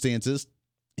circumstances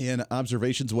and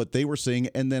observations of what they were seeing,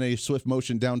 and then a swift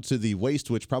motion down to the waist,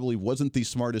 which probably wasn't the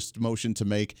smartest motion to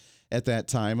make at that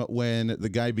time when the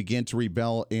guy began to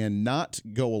rebel and not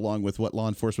go along with what law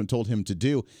enforcement told him to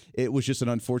do. It was just an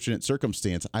unfortunate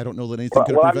circumstance. I don't know that anything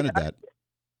could have prevented that.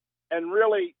 And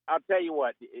really, I'll tell you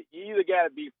what, you either got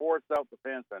to be for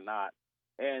self-defense or not.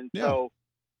 And so,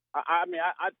 I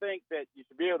think that you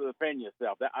should be able to defend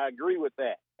yourself. I agree with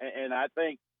that. And I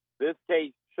think this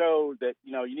case shows that,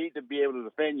 you need to be able to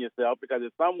defend yourself, because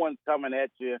if someone's coming at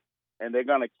you and they're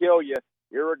going to kill you,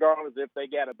 irregardless if they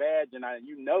got a badge, and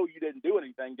you didn't do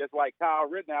anything, just like Kyle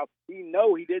Rittenhouse, he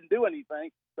didn't do anything,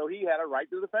 so he had a right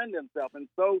to defend himself, and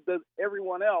so does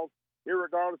everyone else,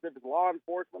 irregardless if it's law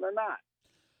enforcement or not.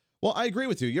 Well, I agree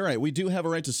with you. You're right. We do have a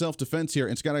right to self-defense here.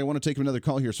 And, Scott, I want to take another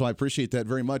call here, so I appreciate that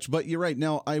very much. But you're right.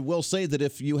 Now, I will say that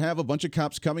if you have a bunch of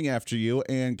cops coming after you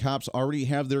and cops already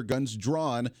have their guns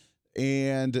drawn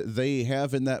and they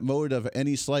have in that mode of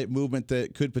any slight movement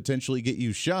that could potentially get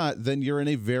you shot, then you're in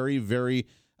a very, very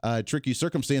tricky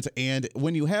circumstance. And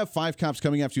when you have 5 cops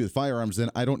coming after you with firearms,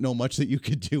 then I don't know much that you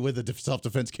could do with a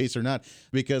self-defense case or not,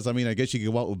 because, I guess you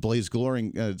could go out with blaze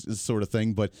glorying sort of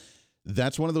thing. But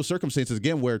that's one of those circumstances,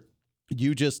 again, where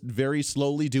you just very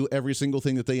slowly do every single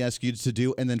thing that they ask you to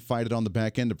do and then fight it on the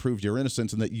back end to prove your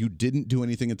innocence and that you didn't do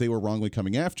anything that they were wrongly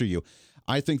coming after you.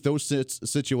 I think those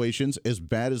situations, as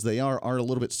bad as they are a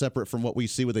little bit separate from what we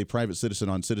see with a private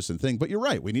citizen-on-citizen thing. But you're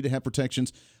right. We need to have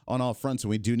protections on all fronts, and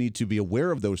we do need to be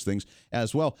aware of those things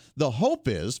as well. The hope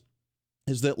is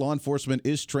that law enforcement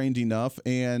is trained enough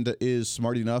and is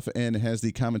smart enough and has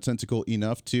the commonsensical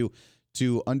enough to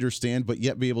to understand, but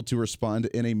yet be able to respond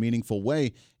in a meaningful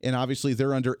way. And obviously,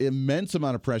 they're under immense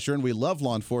amount of pressure, and we love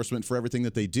law enforcement for everything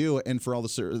that they do and for all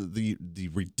the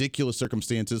ridiculous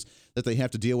circumstances that they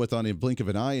have to deal with on a blink of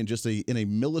an eye and just in a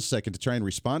millisecond to try and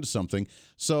respond to something.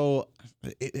 So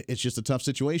it's just a tough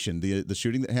situation. The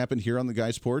shooting that happened here on the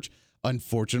guy's porch,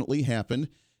 unfortunately, happened.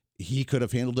 He could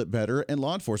have handled it better, and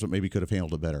law enforcement maybe could have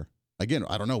handled it better. Again,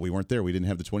 I don't know. We weren't there. We didn't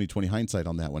have the 20/20 hindsight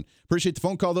on that one. Appreciate the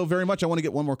phone call, though, very much. I want to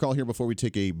get one more call here before we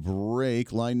take a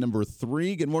break. Line number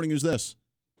 3. Good morning. Who's this?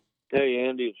 Hey,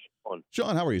 Andy. It's Sean.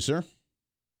 Sean, how are you, sir?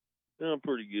 I'm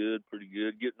pretty good.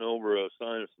 Getting over a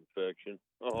sinus infection.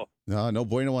 Oh. No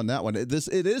bueno on that one. It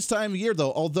is time of year,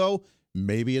 though, although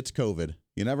maybe it's COVID.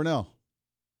 You never know.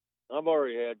 I've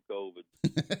already had COVID.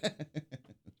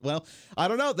 Well, I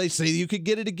don't know. They say you could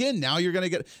get it again. Now you're going to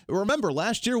get. Remember,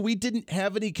 last year we didn't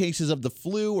have any cases of the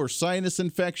flu or sinus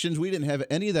infections. We didn't have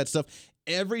any of that stuff.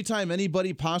 Every time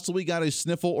anybody possibly got a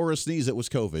sniffle or a sneeze, it was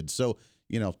COVID. So,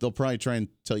 they'll probably try and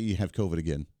tell you have COVID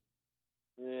again.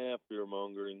 Yeah, fear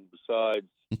mongering. Besides,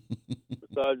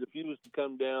 if you was to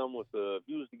come down with if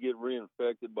you was to get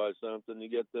reinfected by something,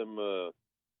 you get them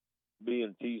B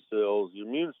and T cells, your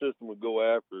immune system would go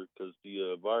after it because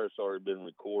the virus already been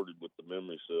recorded with the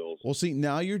memory cells. Well, see,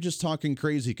 now you're just talking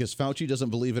crazy because Fauci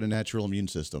doesn't believe in a natural immune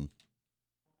system.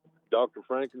 Dr.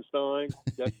 Frankenstein,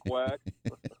 that quack.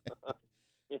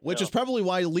 Which is probably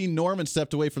why Lee Norman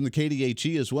stepped away from the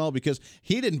KDHE as well, because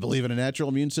he didn't believe in a natural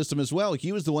immune system as well.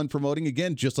 He was the one promoting,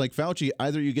 again, just like Fauci,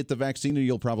 either you get the vaccine or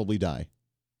you'll probably die.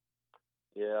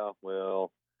 Yeah,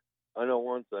 well, I know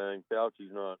one thing.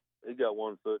 Fauci's not. He got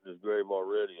one foot in his grave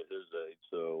already at his age.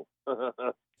 So,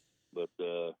 but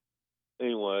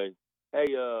anyway,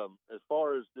 hey, as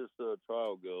far as this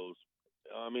trial goes,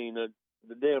 I mean,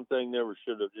 the damn thing never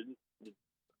should have.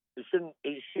 It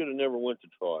should have never went to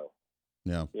trial.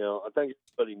 Yeah. I think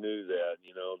everybody knew that.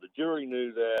 The jury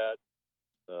knew that.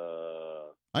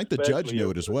 I think the judge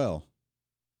knew it as well.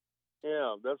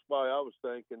 Yeah, that's why I was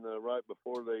thinking right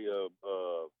before they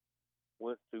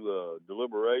went to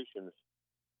deliberations.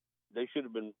 They should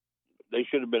have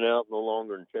been out no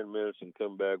longer than 10 minutes and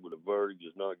come back with a verdict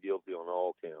is not guilty on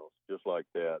all counts, just like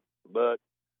that. But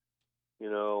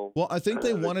well, I think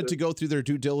they wanted to go through their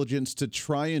due diligence to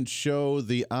try and show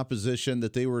the opposition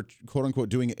that they were, quote unquote,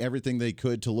 doing everything they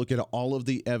could to look at all of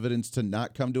the evidence, to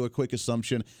not come to a quick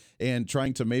assumption, and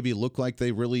trying to maybe look like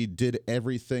they really did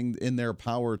everything in their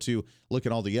power to look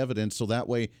at all the evidence. So that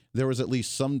way there was at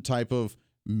least some type of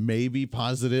maybe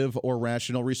positive or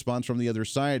rational response from the other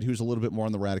side, who's a little bit more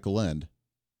on the radical end.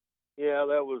 Yeah,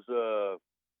 that was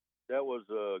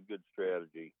a good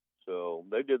strategy. So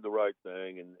they did the right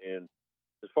thing, and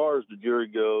as far as the jury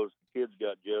goes, the kid's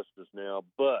got justice now,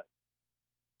 but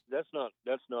that's not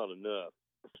enough.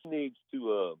 He needs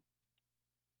to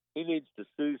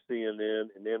sue CNN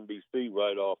and NBC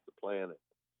right off the planet.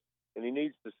 And he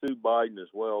needs to sue Biden as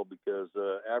well, because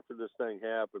after this thing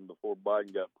happened, before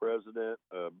Biden got president,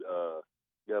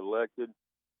 got elected,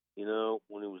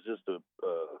 when he was just a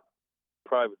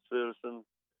private citizen,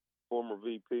 former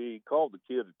VP, he called the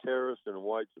kid a terrorist and a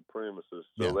white supremacist.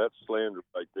 So that's slander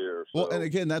right there. So. Well, and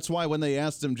again, that's why when they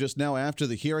asked him just now after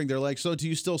the hearing, they're like, so do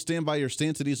you still stand by your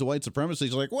stance that he's a white supremacist?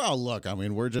 He's like, well, look, I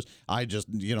mean, I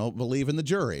just believe in the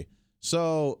jury.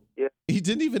 So he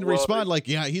didn't even respond like,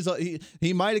 yeah,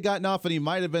 he might have gotten off and he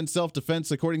might have been self-defense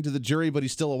according to the jury, but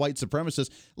he's still a white supremacist.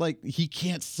 Like, he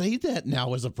can't say that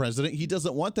now as a president. He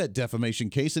doesn't want that defamation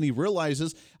case, and he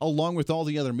realizes, along with all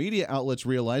the other media outlets,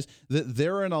 realize that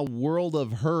they're in a world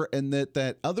of hurt, and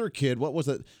that other kid, what was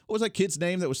that kid's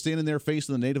name that was standing there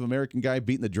facing the Native American guy,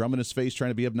 beating the drum in his face,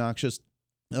 trying to be obnoxious?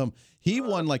 He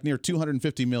won like near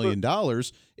 $250 million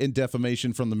in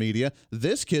defamation from the media.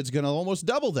 This kid's going to almost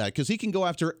double that, because he can go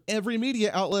after every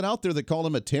media outlet out there that called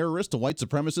him a terrorist, a white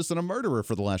supremacist, and a murderer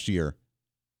for the last year.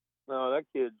 No, that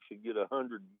kid should get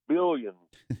 $100 billion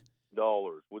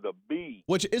with a B.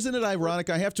 Which, isn't it ironic?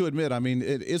 I have to admit, I mean,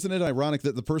 isn't it ironic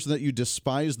that the person that you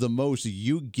despise the most,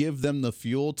 you give them the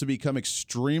fuel to become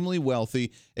extremely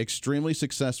wealthy, extremely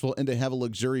successful, and to have a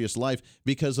luxurious life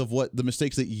because of what the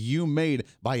mistakes that you made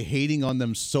by hating on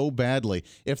them so badly?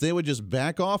 If they would just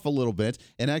back off a little bit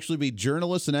and actually be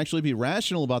journalists and actually be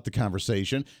rational about the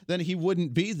conversation, then he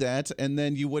wouldn't be that, and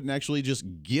then you wouldn't actually just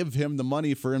give him the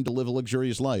money for him to live a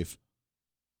luxurious life.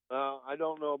 I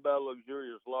don't know about a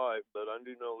luxurious life, but I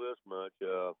do know this much.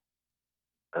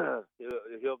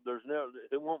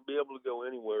 He won't be able to go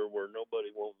anywhere where nobody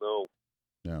won't know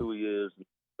who he is.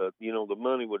 But, the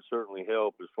money would certainly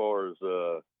help as far as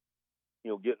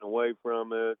getting away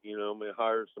from it.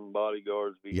 Hire some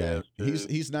bodyguards if he has to.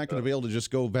 He's not going to be able to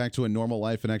just go back to a normal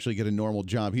life and actually get a normal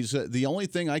job. He's the only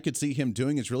thing I could see him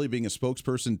doing is really being a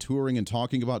spokesperson, touring and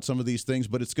talking about some of these things.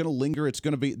 But it's going to linger.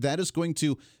 That is going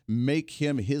to make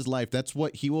him his life. That's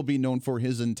what he will be known for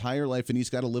his entire life, and he's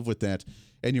got to live with that.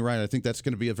 And you're right. I think that's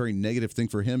going to be a very negative thing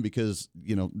for him because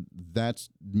that's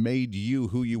made you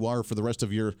who you are for the rest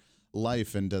of your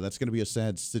life, and that's going to be a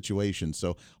sad situation.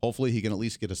 So hopefully he can at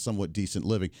least get a somewhat decent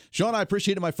living. Sean, I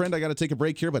appreciate it, my friend. I got to take a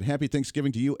break here, but happy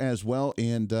Thanksgiving to you as well,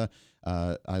 and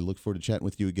I look forward to chatting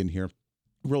with you again here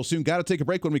real soon. Got to take a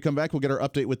break. When we come back, we'll get our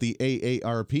update with the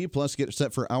AARP, plus get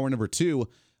set for hour number 2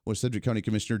 with Sedgwick County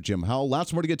Commissioner Jim Howell.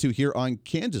 Lots more to get to here on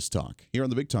Kansas Talk, here on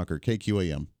the Big Talker,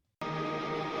 KQAM.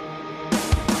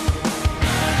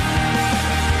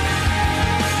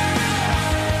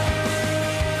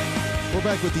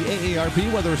 We're back with the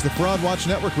AARP, whether it's the Fraud Watch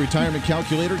Network Retirement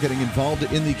Calculator, getting involved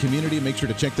in the community. Make sure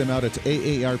to check them out at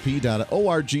aarp.org/KS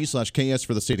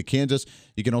for the state of Kansas.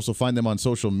 You can also find them on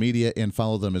social media and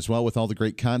follow them as well with all the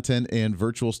great content and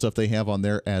virtual stuff they have on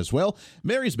there as well.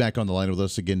 Mary's back on the line with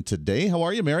us again today. How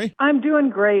are you, Mary? I'm doing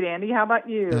great, Andy. How about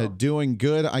you? Doing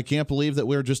good. I can't believe that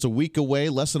we're just a week away,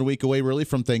 less than a week away really,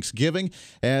 from Thanksgiving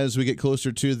as we get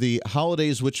closer to the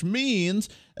holidays, which means,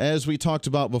 as we talked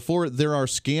about before, there are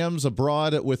scams abroad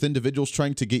with individuals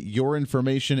trying to get your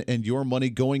information and your money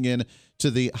going in to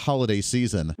the holiday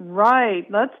season. Right.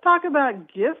 Let's talk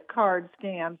about gift card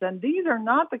scams. And these are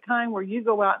not the kind where you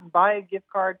go out and buy a gift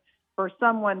card for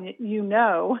someone you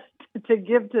know to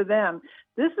give to them.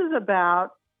 This is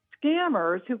about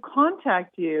scammers who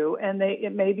contact you, and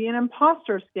it may be an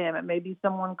imposter scam. It may be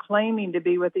someone claiming to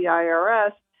be with the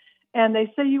IRS, and they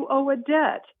say you owe a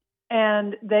debt.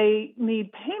 And they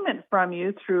need payment from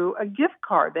you through a gift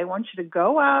card. They want you to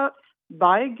go out,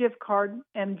 buy a gift card,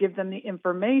 and give them the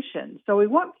information. So we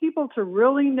want people to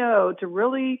really know, to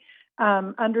really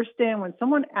understand when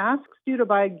someone asks you to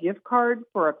buy a gift card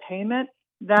for a payment,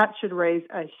 that should raise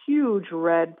a huge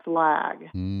red flag.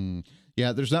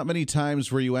 Yeah, there's not many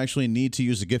times where you actually need to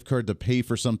use a gift card to pay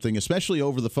for something, especially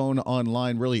over the phone,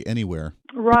 online, really anywhere.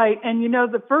 Right. And,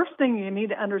 the first thing you need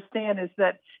to understand is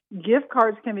that gift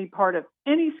cards can be part of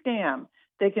any scam.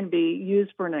 They can be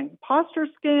used for an imposter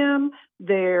scam.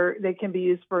 They can be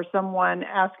used for someone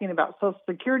asking about Social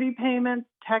Security payments,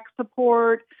 tech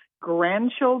support,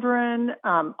 grandchildren,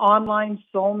 online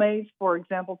soulmates, for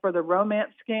example, for the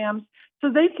romance scams. So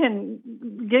they can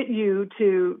get you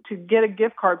to get a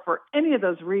gift card for any of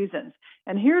those reasons.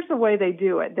 And here's the way they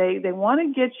do it. They want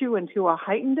to get you into a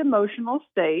heightened emotional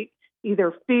state,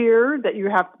 either fear that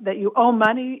you owe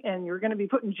money and you're going to be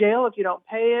put in jail if you don't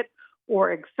pay it,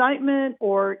 or excitement,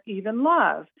 or even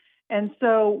love. And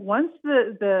so once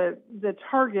the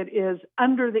target is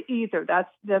under the ether,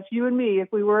 that's you and me.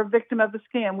 If we were a victim of the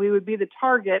scam, we would be the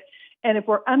target. And if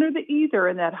we're under the ether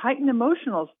in that heightened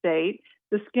emotional state,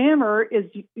 the scammer is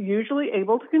usually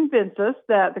able to convince us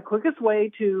that the quickest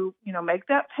way to, make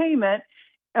that payment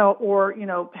or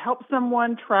help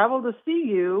someone travel to see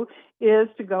you is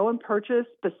to go and purchase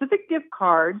specific gift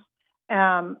cards.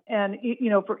 And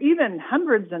for even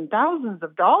hundreds and thousands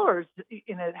of dollars,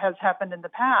 it has happened in the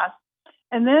past.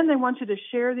 And then they want you to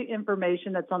share the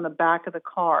information that's on the back of the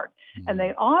card. Mm-hmm. And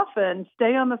they often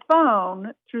stay on the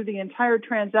phone through the entire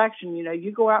transaction.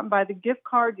 You go out and buy the gift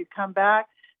card, you come back,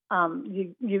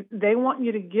 they want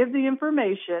you to give the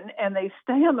information, and they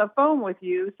stay on the phone with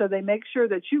you, so they make sure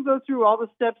that you go through all the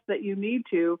steps that you need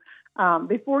to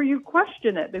before you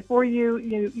question it, before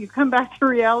you come back to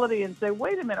reality and say,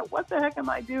 wait a minute, what the heck am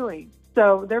I doing?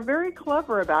 So they're very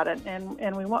clever about it,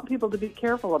 and we want people to be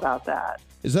careful about that.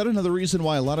 Is that another reason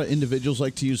why a lot of individuals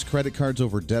like to use credit cards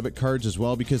over debit cards as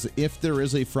well? Because if there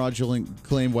is a fraudulent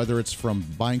claim, whether it's from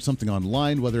buying something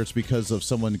online, whether it's because of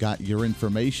someone got your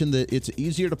information, that it's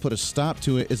easier to put a stop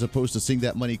to it as opposed to seeing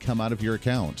that money come out of your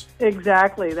account.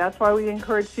 Exactly. That's why we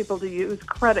encourage people to use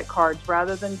credit cards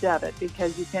rather than debit,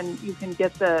 because you can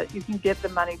get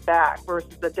the money back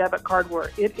versus the debit card where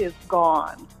it is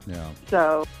gone. Yeah.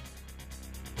 So.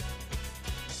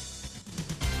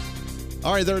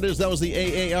 All right, there it is. That was the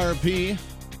AARP.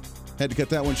 Had to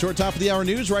cut that one short. Top of the hour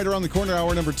news right around the corner.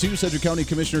 Hour number 2, Sedgwick County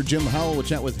Commissioner Jim Howell. We'll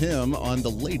chat with him on the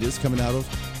latest coming out of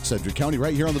Sedgwick County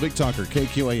right here on the Big Talker,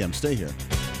 KQAM. Stay here.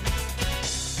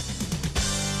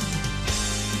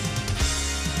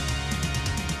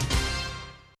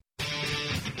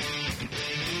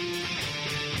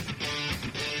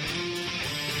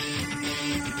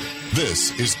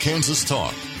 This is Kansas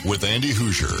Talk with Andy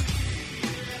Hoosier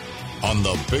on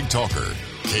the Big Talker,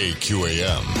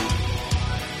 KQAM.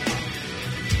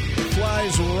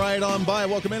 flies right on by.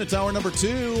 Welcome in. It's hour number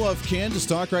 2 of Kansas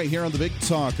Talk right here on the Big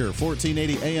Talker,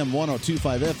 1480 AM,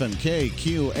 1025 FM,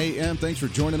 KQAM. Thanks for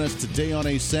joining us today on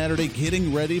a Saturday,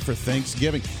 getting ready for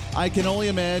Thanksgiving. I can only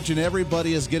imagine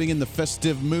everybody is getting in the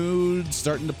festive mood,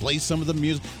 starting to play some of the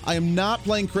music. I am not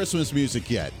playing Christmas music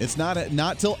yet. It's not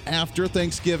till after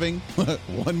Thanksgiving.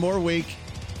 One more week.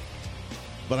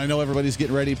 But I know everybody's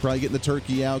getting ready, probably getting the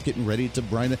turkey out, getting ready to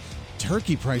brine it.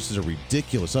 Turkey prices are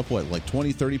ridiculous, up like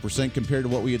 20-30% compared to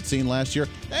what we had seen last year.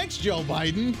 Thanks, Joe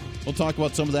Biden. We'll talk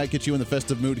about some of that, get you in the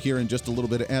festive mood here in just a little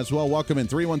bit as well. Welcome in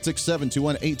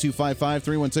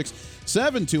 316-721-8255,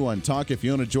 316-721-TALK. If you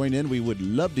want to join in, we would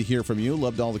love to hear from you.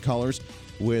 Loved all the callers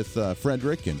with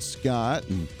Frederick and Scott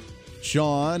and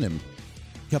Sean and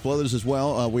a couple others as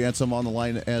well. We had some on the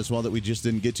line as well that we just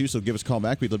didn't get to, so give us a call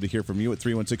back. We'd love to hear from you at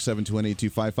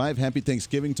 316-721-8255. Happy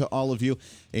Thanksgiving to all of you,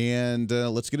 and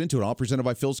let's get into it. All presented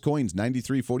by Phil's Coins,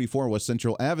 9344 West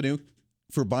Central Avenue.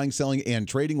 For buying, selling, and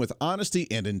trading with honesty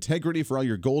and integrity for all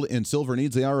your gold and silver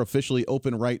needs. They are officially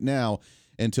open right now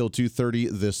until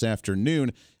 2:30 this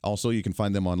afternoon. Also, you can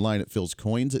find them online at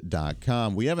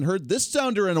philscoins.com. We haven't heard this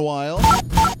sounder in a while.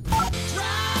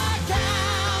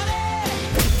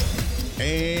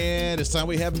 And it's time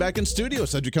we have him back in studio,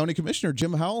 Sedgwick County Commissioner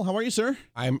Jim Howell. How are you, sir?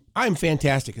 I'm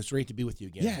fantastic. It's great to be with you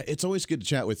again. Yeah, it's always good to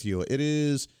chat with you. It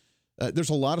is.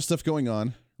 There's a lot of stuff going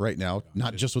on right now,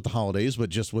 not just with the holidays, but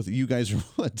just with you guys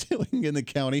are doing in the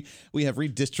county. We have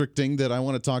redistricting that I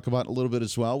want to talk about a little bit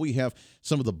as well. We have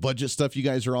some of the budget stuff you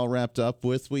guys are all wrapped up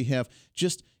with. We have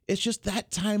it's just that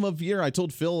time of year. I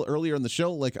told Phil earlier in the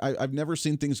show, like I've never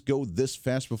seen things go this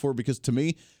fast before, because to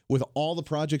me, with all the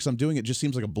projects I'm doing, it just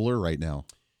seems like a blur right now.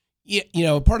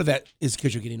 Yeah, part of that is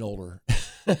because you're getting older.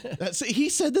 He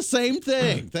said the same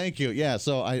thing. Thank you. Yeah,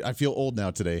 so I feel old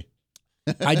now today.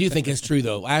 I do think it's true,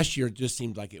 though. Last year just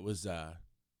seemed like it was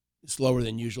slower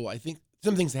than usual. I think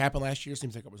some things that happened last year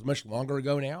seems like it was much longer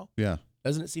ago now. Yeah.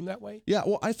 Doesn't it seem that way? Yeah,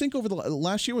 well, I think over the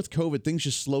last year with COVID, things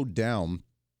just slowed down.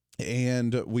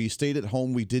 And we stayed at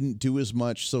home. We didn't do as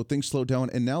much, so things slowed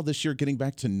down. And now this year, getting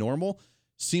back to normal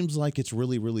seems like it's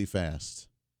really, really fast.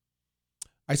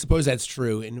 I suppose that's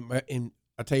true. And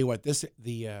I'll tell you what,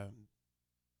 the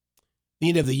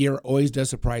end of the year always does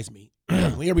surprise me.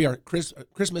 Here we are.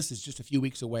 Christmas is just a few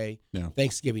weeks away. Yeah.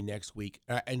 Thanksgiving next week,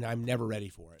 and I'm never ready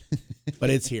for it.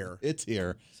 But it's here. It's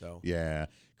here. So yeah,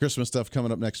 Christmas stuff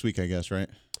coming up next week, I guess, right?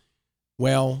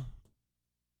 Well,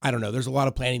 I don't know. There's a lot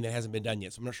of planning that hasn't been done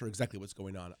yet, so I'm not sure exactly what's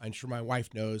going on. I'm sure my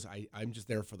wife knows. I'm just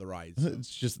there for the ride. So. It's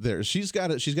just there. She's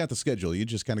got it. She's got the schedule. You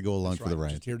just kind of go along for the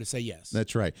ride. Just here to say yes.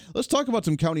 That's right. Let's talk about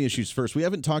some county issues first. We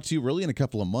haven't talked to you really in a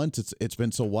couple of months. It's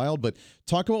been so wild, but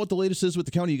talk about what the latest is with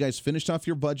the county. You guys finished off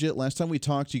your budget. Last time we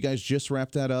talked, you guys just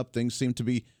wrapped that up. Things seem to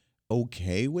be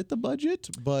okay with the budget,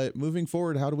 but moving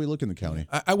forward, how do we look in the county?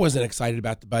 I wasn't excited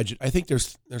about the budget. I think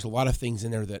there's a lot of things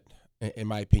in there that, in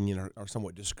my opinion, are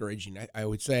somewhat discouraging. I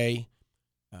would say,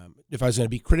 if I was going to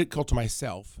be critical to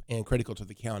myself and critical to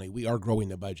the county, we are growing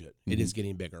the budget. Mm-hmm. It is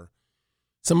getting bigger.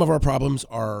 Some of our problems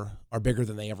are bigger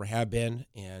than they ever have been,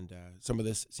 and some of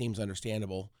this seems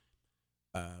understandable.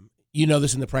 You know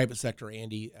this in the private sector,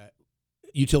 Andy.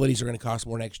 Utilities are going to cost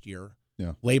more next year.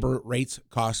 Yeah. Labor rates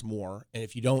cost more, and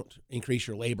if you don't increase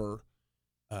your labor,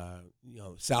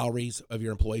 salaries of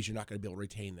your employees, you're not going to be able to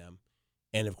retain them.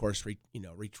 And of course,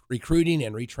 recruiting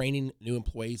and retraining new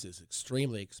employees is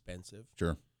extremely expensive.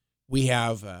 Sure. We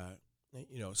have,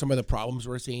 some of the problems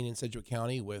we're seeing in Sedgwick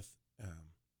County with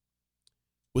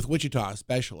Wichita,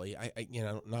 especially.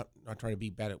 Not trying to be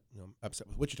bad at upset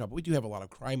with Wichita, but we do have a lot of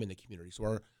crime in the community.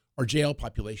 So our jail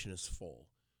population is full.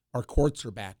 Our courts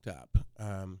are backed up.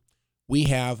 We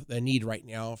have the need right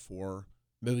now for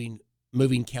moving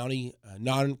county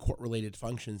non-court related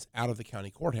functions out of the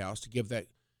county courthouse to give that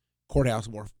courthouse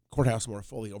more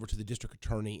fully over to the district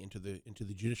attorney into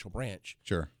the judicial branch.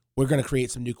 Sure. We're going to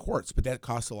create some new courts, but that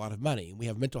costs a lot of money. We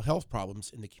have mental health problems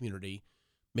in the community.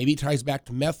 Maybe it ties back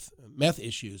to meth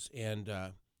issues, and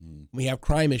we have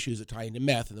crime issues that tie into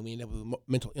meth, and then we end up with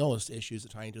mental illness issues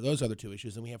that tie into those other two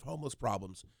issues, and we have homeless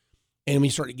problems. And we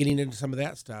start getting into some of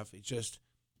that stuff. There's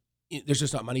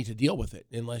just not money to deal with it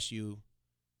unless you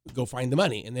go find the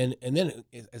money. And then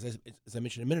as I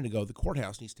mentioned a minute ago, the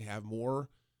courthouse needs to have more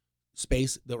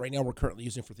space that right now we're currently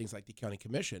using for things like the county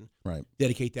commission. Right.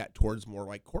 Dedicate that towards more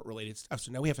like court related stuff.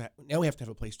 So now we have to have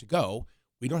a place to go.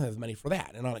 We don't have the money for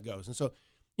that, and on it goes. And so,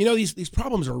 these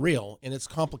problems are real and it's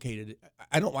complicated.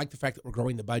 I don't like the fact that we're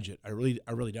growing the budget. I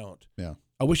really don't. Yeah.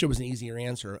 I wish it was an easier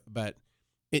answer, but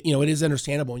it is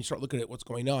understandable when you start looking at what's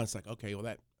going on. It's like, okay,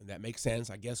 well that makes sense.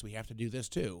 I guess we have to do this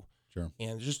too. Sure.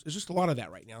 And there's just a lot of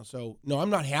that right now. So no, I'm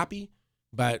not happy,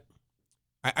 but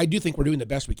I do think we're doing the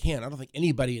best we can. I don't think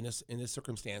anybody in this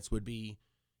circumstance would be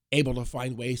able to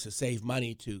find ways to save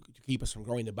money to keep us from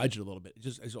growing the budget a little bit. I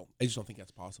just don't think that's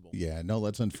possible. Yeah, no,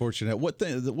 that's unfortunate.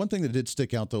 The one thing that did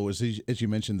stick out, though, is, as you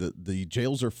mentioned, the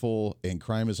jails are full and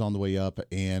crime is on the way up,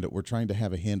 and we're trying to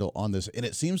have a handle on this. And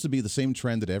it seems to be the same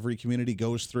trend that every community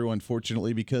goes through,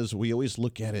 unfortunately, because we always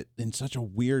look at it in such a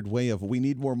weird way of, we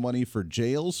need more money for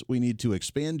jails, we need to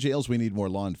expand jails, we need more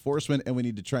law enforcement, and we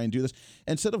need to try and do this.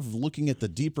 Instead of looking at the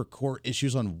deeper core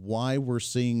issues on why we're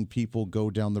seeing people go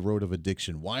down the road of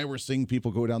addiction, why we're seeing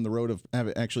people go down the road of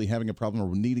actually having a problem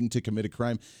or needing to commit a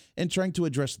crime, and trying to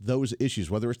address those issues,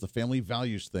 whether it's the family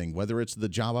values thing, whether it's the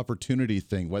job opportunity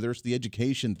thing, whether it's the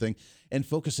education thing, and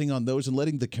focusing on those and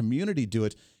letting the community do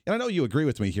it. And I know you agree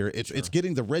with me here. It's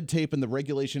getting the red tape and the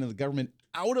regulation of the government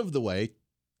out of the way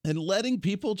and letting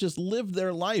people just live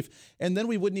their life. And then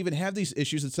we wouldn't even have these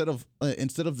issues instead of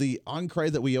the on-cry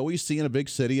that we always see in a big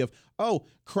city of, oh,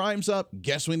 crime's up,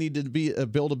 guess we need to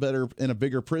build a better and a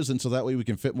bigger prison so that way we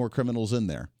can fit more criminals in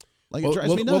there. Like, it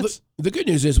drives me nuts. The good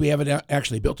news is we haven't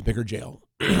actually built a bigger jail.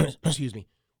 Excuse me.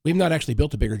 We've not actually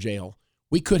built a bigger jail.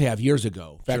 We could have years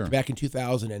ago. In fact, back in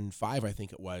 2005, I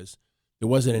think it was, there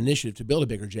was an initiative to build a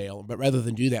bigger jail. But rather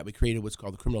than do that, we created what's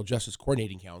called the Criminal Justice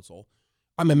Coordinating Council.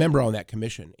 I'm a member on that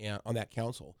commission and on that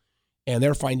council, and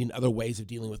they're finding other ways of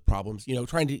dealing with problems. You know,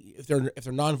 trying to if they're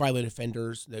nonviolent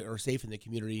offenders that are safe in the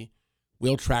community,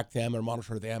 we'll track them or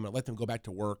monitor them and let them go back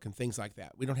to work and things like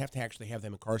that. We don't have to actually have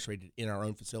them incarcerated in our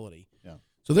own facility. Yeah.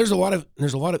 So there's a lot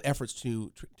of efforts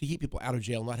to keep people out of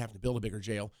jail, not having to build a bigger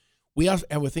jail. We also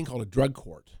have a thing called a drug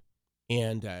court,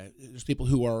 and there's people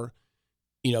who are,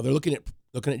 you know, they're looking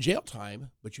at jail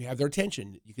time, but you have their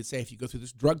attention. You could say if you go through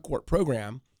this drug court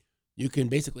program, you can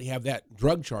basically have that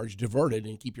drug charge diverted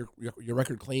and keep your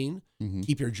record clean,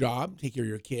 keep your job, take care of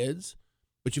your kids,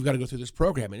 but you've got to go through this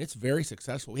program, and it's very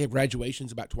successful. We have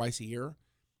graduations about twice a year,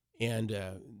 and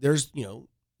there's,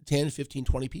 10, 15,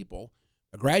 20 people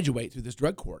graduate through this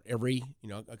drug court every,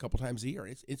 a couple times a year.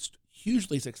 It's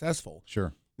hugely successful.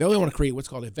 Sure. They only want to create what's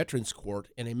called a veterans court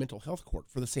and a mental health court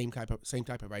for the same type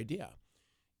of idea.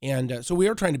 And so we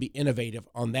are trying to be innovative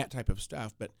on that type of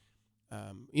stuff, but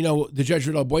the Judge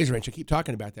Riddell Boys Ranch, I keep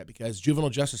talking about that because juvenile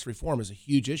justice reform is a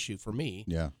huge issue for me.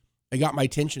 Yeah. It got my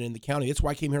attention in the county. That's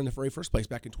why I came here in the very first place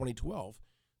back in 2012.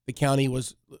 The county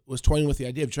was toying with the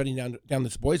idea of shutting down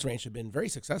this boys ranch. Had been very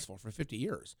successful for 50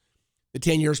 years. The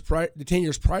 10 years prior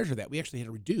to that, we actually had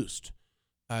reduced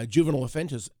juvenile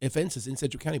offenses in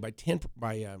Sedgwick County by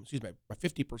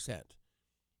 50%.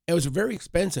 It was very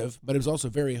expensive, but it was also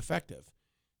very effective.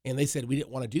 And they said we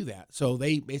didn't want to do that. So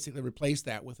they basically replaced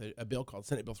that with a bill called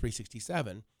Senate Bill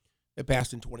 367 that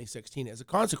passed in 2016. As a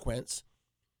consequence,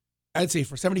 I'd say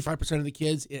for 75% of the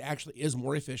kids, it actually is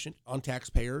more efficient on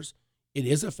taxpayers. It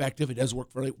is effective. It does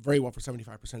work very, very well for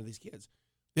 75% of these kids.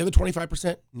 The other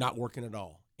 25%, not working at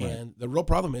all. Right. And the real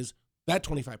problem is that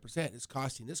 25% is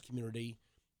costing this community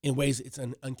in ways it's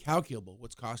uncalculable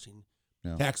what's costing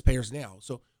taxpayers now.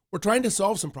 So we're trying to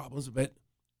solve some problems, but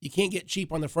you can't get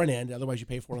cheap on the front end, otherwise you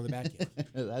pay for it on the back end.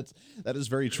 That is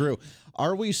very true.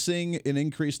 Are we seeing an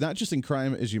increase, not just in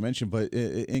crime, as you mentioned, but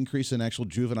increase in actual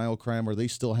juvenile crime? Are they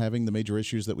still having the major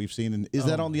issues that we've seen? And is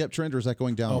that on the uptrend, or is that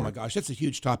going down? Oh, my gosh. That's a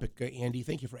huge topic, Andy.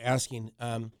 Thank you for asking.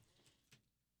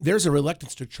 There's a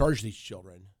reluctance to charge these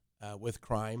children with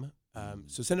crime.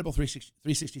 So Senate Bill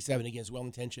 367, again, is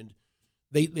well-intentioned.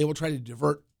 They will try to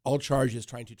divert all charges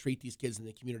trying to treat these kids in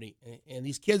the community. And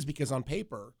these kids, because on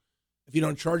paper, if you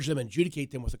don't charge them and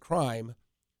adjudicate them with a crime,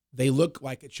 they look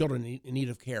like children in need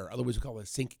of care. Otherwise, we call it a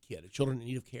SINK kid, a children in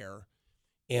need of care.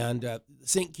 And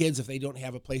SINK kids, if they don't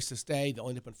have a place to stay, they'll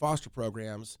end up in foster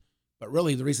programs. But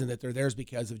really, the reason that they're there is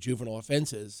because of juvenile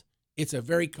offenses. It's a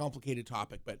very complicated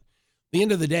topic. But at the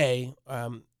end of the day,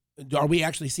 are we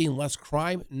actually seeing less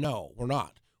crime? No, we're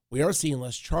not. We are seeing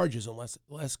less charges and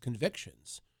less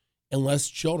convictions and less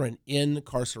children in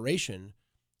incarceration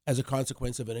as a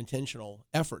consequence of an intentional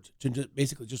effort to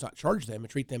basically just not charge them and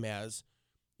treat them as,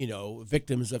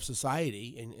 victims of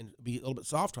society and be a little bit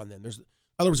soft on them. In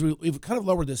other words, we've kind of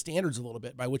lowered the standards a little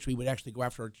bit by which we would actually go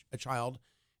after a child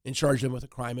and charge them with a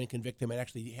crime and convict them and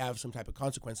actually have some type of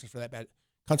consequence for that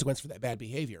bad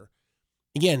behavior.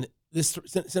 Again, this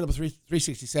Senate Bill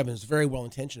 367 is very well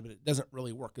intentioned, but it doesn't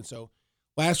really work. And so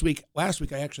last week I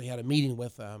actually had a meeting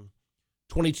with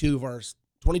 22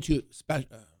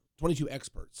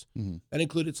 experts. Mm-hmm. That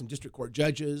included some district court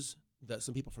judges,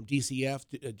 some people from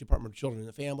DCF, Department of Children and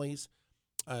the Families,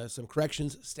 some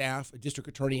corrections staff, a district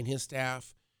attorney and his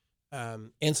staff,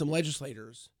 and some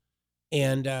legislators.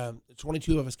 And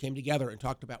 22 of us came together and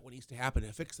talked about what needs to happen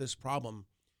to fix this problem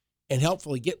and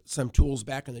helpfully get some tools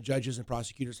back in the judges and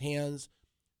prosecutors' hands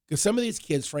Because some of these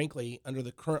kids, frankly, under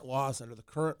the current laws, under the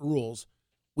current rules,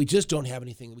 we just don't have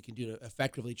anything we can do to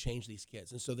effectively change these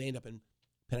kids. And so they end up in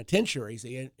penitentiaries.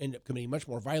 They end up committing much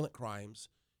more violent crimes,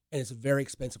 and it's very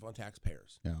expensive on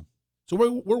taxpayers. Yeah. So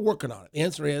we're working on it. The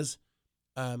answer is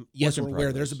yes, we're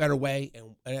aware there's a better way,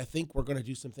 and I think we're going to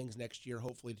do some things next year,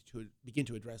 hopefully, to begin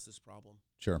to address this problem.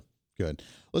 Sure. Good.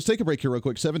 Let's take a break here real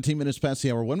quick. 17 minutes past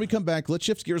the hour. When we come back, let's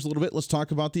shift gears a little bit. Let's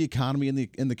talk about the economy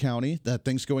in the county,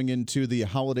 things going into the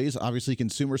holidays, obviously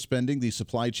consumer spending, the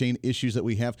supply chain issues that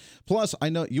we have. Plus, I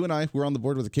know you and I, we're on the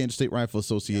board with the Kansas State Rifle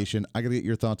Association. I got to get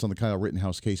your thoughts on the Kyle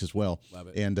Rittenhouse case as well. Love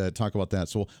it. And talk about that.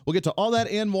 So we'll get to all that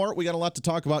and more. We got a lot to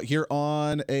talk about here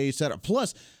on a setup.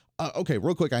 Plus, okay,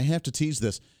 real quick, I have to tease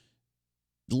this.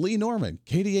 Lee Norman,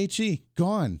 KDHE,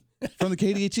 gone from the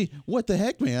KDHE. What the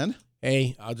heck, man?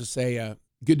 Hey, I'll just say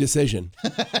good decision.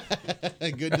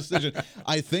 Good decision.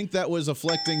 I think that was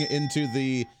affecting into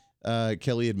the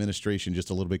Kelly administration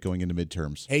just a little bit going into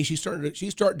midterms. Hey, she's starting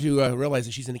to realize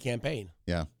that she's in a campaign.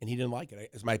 Yeah. And he didn't like it,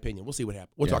 is my opinion. We'll see what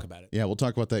happens. We'll talk about it. Yeah, we'll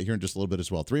talk about that here in just a little bit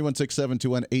as well.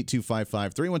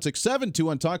 316-721-8255.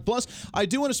 316-721-TALK. Plus, I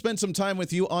do want to spend some time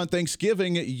with you on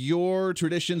Thanksgiving, your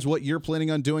traditions, what you're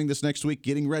planning on doing this next week,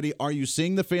 getting ready. Are you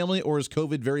seeing the family, or is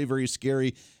COVID very, very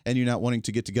scary and you're not wanting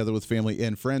to get together with family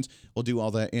and friends? We'll do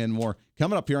all that and more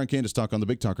coming up here on Kansas Talk on the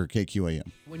Big Talker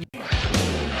KQAM.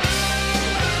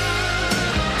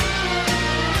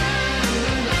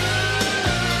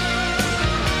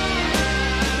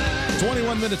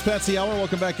 21 minutes past the hour.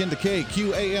 Welcome back into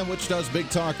KQAM, Wichita's Big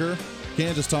Talker.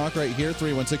 Kansas Talk right here,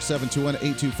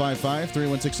 316-721-8255,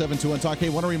 316-721-TALK. Hey,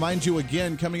 want to remind you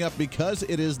again, coming up because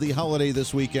it is the holiday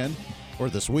this weekend,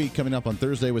 or this week, coming up on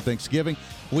Thursday with Thanksgiving,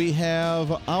 we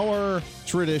have our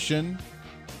tradition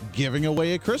giving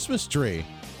away a Christmas tree.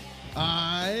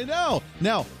 I know.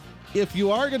 Now, if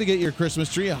you are going to get your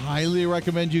Christmas tree, I highly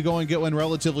recommend you go and get one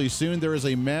relatively soon. There is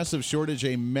a massive shortage,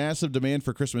 a massive demand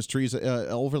for Christmas trees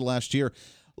over the last year.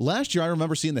 Last year, I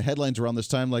remember seeing the headlines around this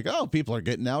time like, oh, people are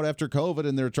getting out after COVID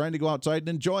and they're trying to go outside and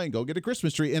enjoy and go get a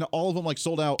Christmas tree. And all of them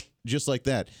sold out just like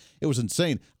that. It was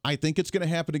insane. I think it's going to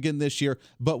happen again this year,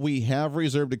 but we have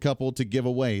reserved a couple to give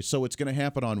away. So it's going to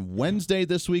happen on Wednesday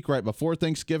this week, right before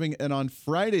Thanksgiving, and on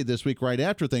Friday this week, right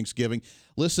after Thanksgiving.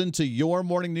 Listen to Your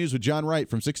Morning News with John Wright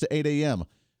from 6 to 8 a.m.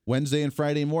 Wednesday and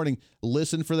Friday morning.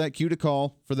 Listen for that cue to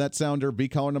call, for that sounder. Be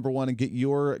caller number one and get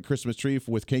your Christmas tree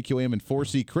with KQAM and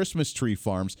 4C Christmas Tree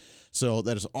Farms. So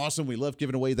that is awesome. We love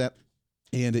giving away that.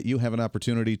 And you have an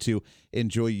opportunity to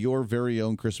enjoy your very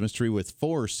own Christmas tree with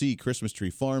 4C Christmas Tree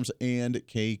Farms and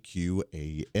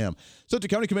KQAM. So to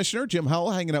County Commissioner Jim Howell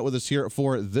hanging out with us here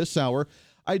for this hour.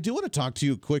 I do want to talk to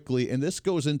you quickly, and this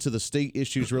goes into the state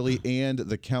issues really and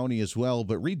the county as well,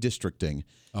 but redistricting.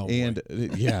 Oh, and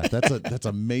yeah, that's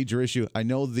a major issue. I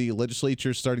know the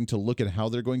legislature is starting to look at how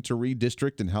they're going to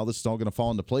redistrict and how this is all going to fall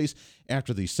into place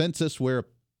after the census, where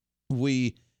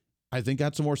we, I think,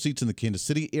 got some more seats in the Kansas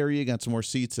City area, got some more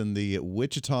seats in the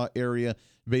Wichita area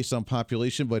based on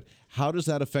population. But how does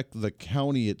that affect the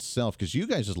county itself? Because you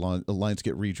guys' lines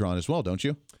get redrawn as well, don't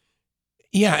you?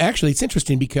 Yeah, actually, it's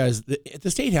interesting because at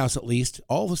the State House, at least,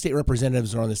 all the state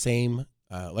representatives are on the same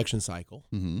election cycle,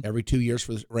 every 2 years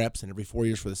for the reps and every 4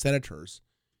 years for the senators.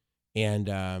 And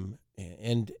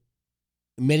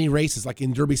many races, like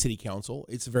in Derby City Council,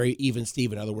 it's very even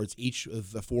Steve. In other words, each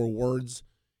of the four wards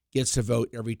gets to vote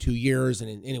every 2 years.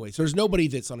 And anyway, so there's nobody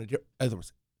that's on other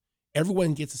words,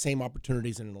 everyone gets the same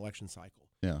opportunities in an election cycle.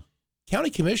 Yeah.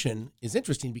 County Commission is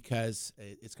interesting because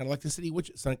it's kind of like the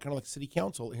city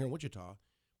council here in Wichita,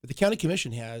 but the County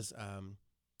Commission has,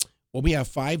 we have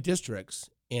 5 districts,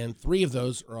 and 3 of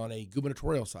those are on a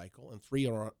gubernatorial cycle, and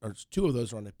 2 of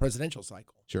those are on a presidential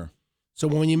cycle. Sure. So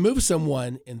when you move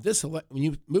someone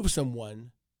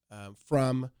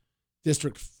from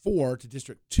District 4 to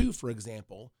District 2, for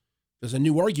example, there's a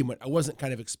new argument. I wasn't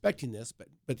kind of expecting this,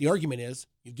 but the argument is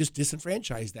you just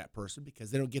disenfranchise that person because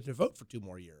they don't get to vote for 2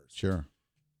 more years. Sure.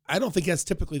 I don't think that's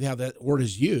typically how that word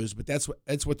is used, but that's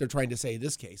what they're trying to say in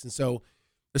this case. And so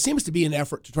there seems to be an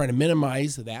effort to try to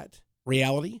minimize that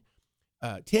reality.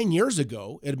 10 years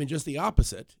ago, it had been just the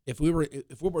opposite. If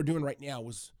what we're doing right now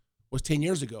was 10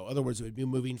 years ago, in other words, it would be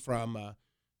moving from,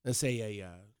 let's say,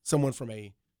 someone from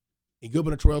a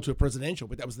gubernatorial to a presidential,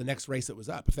 but that was the next race that was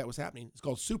up. If that was happening, it's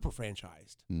called super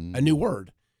franchised, a new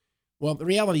word. Well, the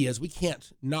reality is we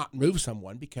can't not move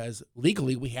someone because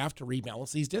legally we have to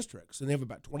rebalance these districts. And they have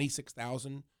about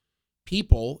 26,000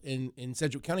 people in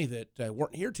Sedgwick County that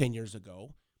weren't here 10 years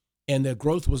ago, and the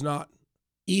growth was not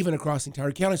even across the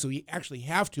entire county. So we actually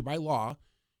have to, by law,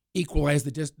 equalize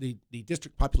the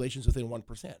district populations within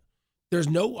 1%. There is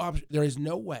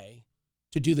no way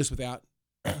to do this without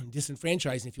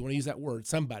disenfranchising, if you want to use that word,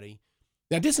 somebody.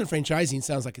 Now, disenfranchising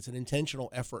sounds like it's an intentional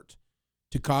effort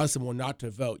to cause someone not to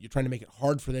vote. You're trying to make it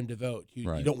hard for them to vote.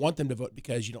 You don't want them to vote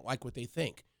because you don't like what they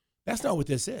think. That's not what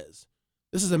this is.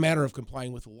 This is a matter of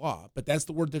complying with the law, but that's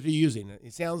the word that they're using.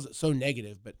 It sounds so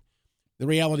negative, but the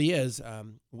reality is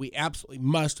we absolutely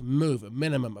must move a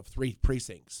minimum of 3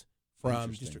 precincts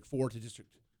from District 4 to District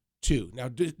 2. Now,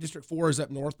 District 4 is up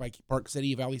north by Park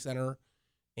City, Valley Center,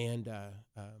 and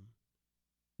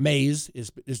Mays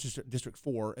is District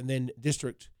 4, and then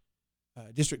District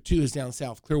 2 is down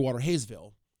south, Clearwater,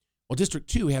 Hayesville. Well, District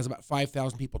 2 has about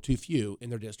 5,000 people too few in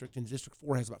their district, and District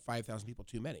 4 has about 5,000 people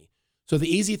too many. So the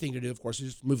easy thing to do, of course,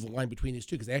 is just move the line between these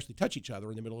two because they actually touch each other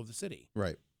in the middle of the city.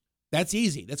 Right. That's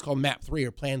easy. That's called Map 3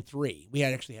 or Plan 3. We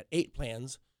actually had 8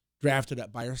 plans drafted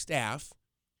up by our staff,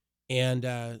 and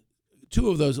 2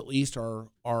 of those at least are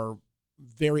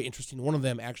very interesting. One of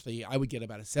them, actually, I would get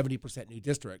about a 70% new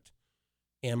district,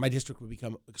 and my district would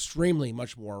become extremely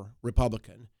much more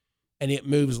Republican, and it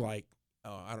moves like,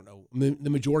 I don't know, the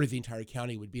majority of the entire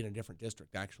county would be in a different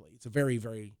district, actually. It's a very,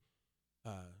 very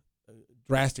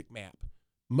drastic map.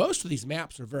 Most of these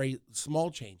maps are very small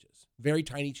changes, very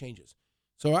tiny changes.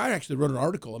 So I actually wrote an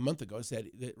article a month ago that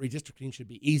said that redistricting should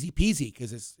be easy peasy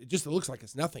because it looks like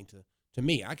it's nothing to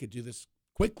me. I could do this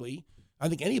quickly. I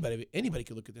think anybody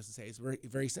could look at this and say it's very,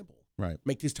 very simple. Right.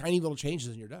 Make these tiny little changes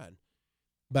and you're done.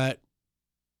 But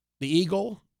the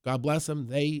Eagle, God bless them,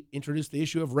 they introduced the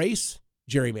issue of race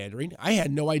gerrymandering. I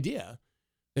had no idea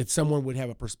that someone would have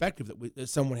a perspective that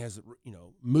someone has,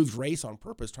 moved race on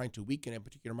purpose, trying to weaken a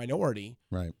particular minority.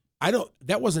 Right.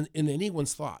 That wasn't in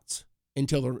anyone's thoughts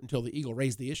until the Eagle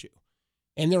raised the issue.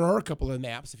 And there are a couple of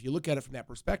maps. If you look at it from that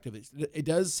perspective, it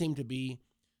does seem to be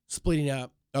splitting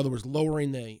up. In other words,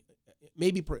 lowering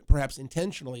perhaps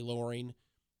intentionally lowering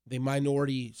the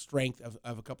minority strength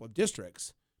of a couple of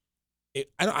districts.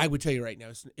 I would tell you right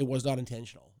now, it was not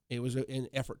intentional. It was an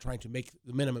effort trying to make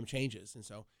the minimum changes. And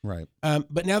so, right.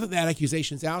 But now that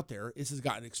accusation's out there, this has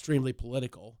gotten extremely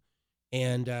political.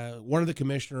 And one of the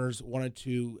commissioners wanted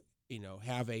to,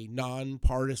 have a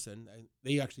nonpartisan,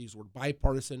 they actually use the word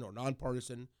bipartisan or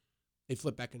nonpartisan, they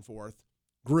flip back and forth,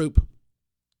 group,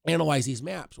 analyze these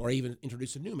maps or even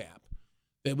introduce a new map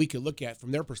that we could look at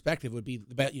from their perspective would be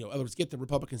the best, in other words, get the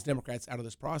Republicans, Democrats out of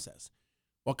this process.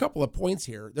 Well, a couple of points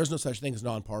here. There's no such thing as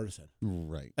nonpartisan.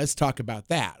 Right. Let's talk about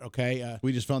that, okay?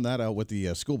 We just found that out with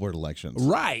the school board elections.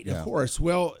 Right, yeah. Of course.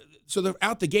 Well, so they're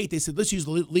out the gate. They said, let's use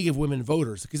the League of Women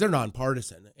Voters because they're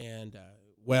nonpartisan. And,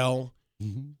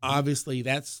 obviously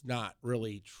that's not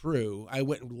really true. I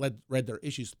went and read their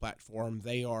issues platform.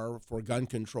 They are for gun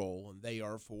control, and they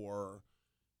are for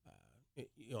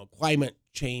climate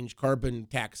change, carbon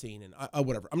taxing, and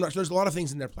whatever. I'm not sure. There's a lot of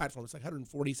things in their platform. It's like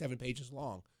 147 pages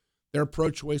long. They're a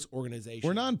pro-choice organization.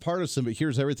 We're nonpartisan, but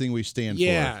here's everything we stand for.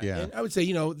 Yeah, and I would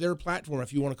say, their platform,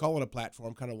 if you want to call it a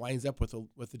platform, kind of lines up with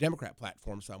the Democrat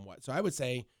platform somewhat. So I would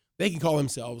say they can call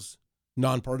themselves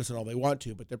nonpartisan all they want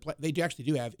to, but they actually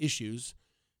do have issues.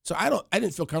 So I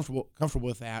didn't feel comfortable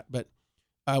with that. But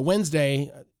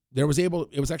Wednesday, it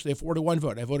was actually a 4-1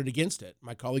 vote. I voted against it.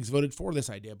 My colleagues voted for this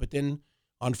idea. But then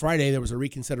on Friday, there was a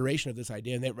reconsideration of this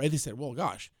idea, and they said, well,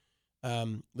 gosh,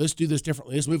 let's do this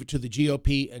differently. Let's move it to the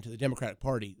GOP and to the Democratic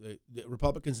Party, the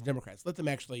Republicans and Democrats. Let them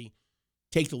actually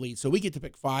take the lead. So we get to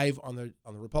pick 5 on the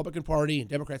Republican Party, and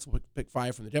Democrats will pick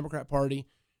 5 from the Democrat Party,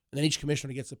 and then each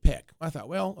commissioner gets a pick. I thought,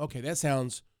 well, okay, that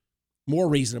sounds more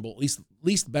reasonable, at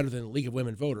least better than the League of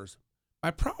Women Voters.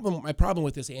 My problem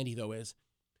with this, Andy, though, is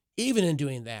even in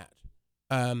doing that,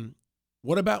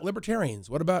 what about libertarians?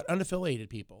 What about unaffiliated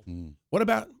people? What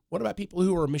about people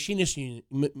who are machinist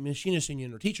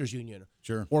union or teachers union?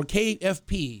 Sure. Or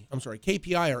KPI or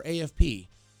AFP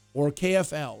or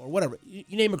KFL or whatever.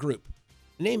 You name a group.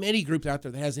 Name any group out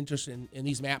there that has interest in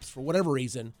these maps for whatever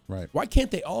reason. Right. Why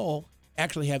can't they all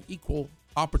actually have equal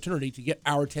opportunity to get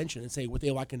our attention and say what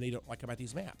they like and they don't like about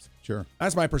these maps? Sure.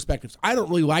 That's my perspective. I don't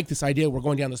really like this idea we're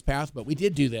going down this path, but we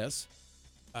did do this.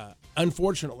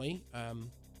 Unfortunately,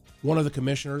 one of the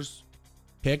commissioners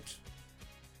picked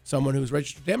someone who's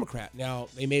registered Democrat. Now,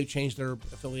 they may have changed their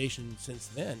affiliation since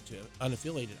then to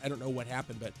unaffiliated. I don't know what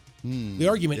happened, but the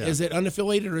argument is it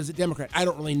unaffiliated or is it Democrat? I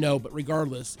don't really know, but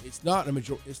regardless, it's not a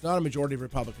majority of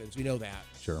Republicans. We know that.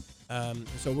 Sure.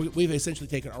 So we've essentially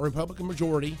taken our Republican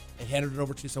majority and handed it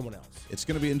over to someone else. It's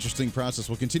going to be an interesting process.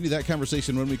 We'll continue that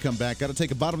conversation when we come back. Got to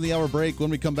take a bottom-of-the-hour break. When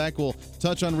we come back, we'll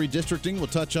touch on redistricting. We'll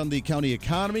touch on the county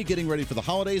economy, getting ready for the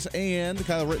holidays, and the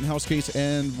Kyle Rittenhouse case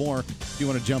and more. If you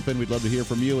want to jump in, we'd love to hear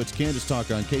from you. It's Kansas Talk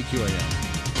on KQAM.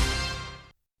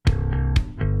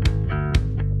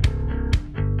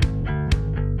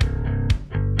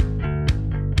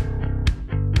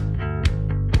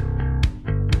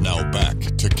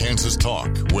 Kansas Talk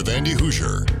with Andy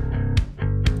Hoosier.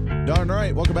 Darn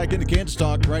right. Welcome back into Kansas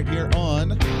Talk right here on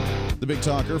the Big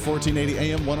Talker, 1480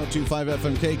 AM, 102.5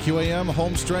 FM KQAM.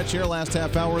 Home stretch here, last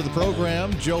half hour of the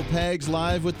program. Joe Pags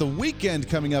live with the weekend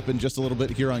coming up in just a little bit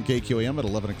here on KQAM at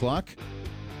 11 o'clock.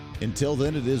 Until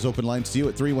then, it is open lines to you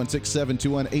at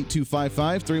 316-721-8255,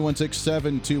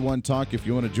 316-721-TALK. If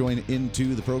you want to join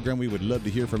into the program, we would love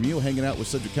to hear from you. Hanging out with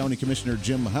Sedgwick County Commissioner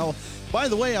Jim Howell. By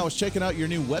the way, I was checking out your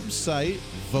new website,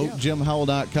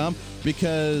 votejimhowell.com,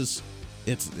 because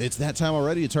it's that time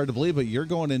already. It's hard to believe, but you're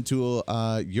going into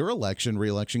your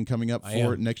re-election coming up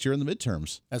for next year in the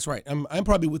midterms. That's right. I'm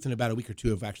probably within about a week or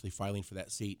two of actually filing for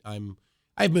that seat.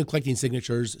 I've been collecting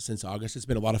signatures since August. It's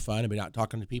been a lot of fun. I've been out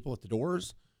talking to people at the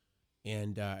doors.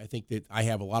 And I think that I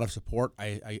have a lot of support.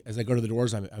 As I go to the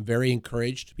doors, I'm very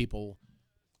encouraged. People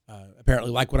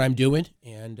apparently like what I'm doing,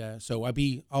 and so I'll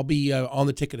be on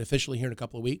the ticket officially here in a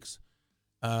couple of weeks.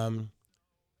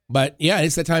 But yeah,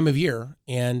 it's that time of year,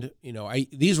 and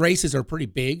these races are pretty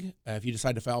big. If you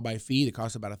decide to file by fee, it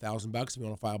costs about $1,000. If you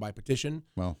want to file by petition,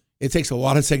 well, it takes a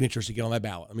lot of signatures to get on that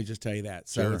ballot. Let me just tell you that.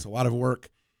 So Sure. It's a lot of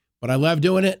work, but I love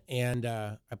doing it, and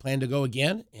I plan to go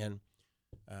again. And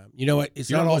you know what? It's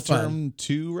You're not on all fun. Term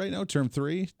 2 right now? Term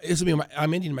 3?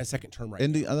 I'm ending my second term right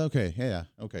now. Okay, yeah.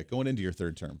 Okay, going into your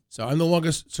third term. So I'm the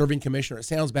longest serving commissioner. It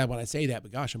sounds bad when I say that,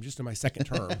 but gosh, I'm just in my second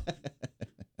term.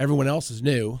 Everyone else is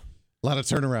new. A lot of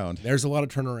turnaround. There's a lot of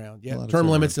turnaround. Yeah, term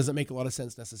limits doesn't make a lot of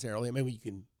sense necessarily. Maybe you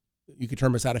can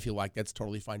term us out if you like. That's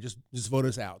totally fine. Just vote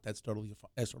us out. That's totally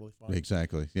fine.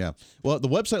 Exactly. Yeah. Well, the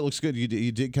website looks good.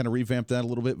 You did kind of revamp that a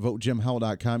little bit.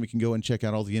 VoteJimHowell.com. You can go and check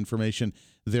out all the information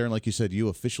there. And like you said, you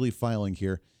officially filing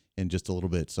here in just a little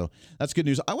bit. So that's good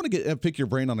news. I want to pick your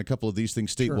brain on a couple of these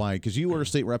things statewide because you were a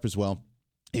state rep as well.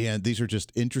 And these are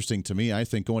just interesting to me, I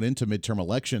think, going into midterm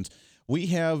elections. We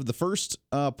have the first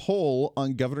poll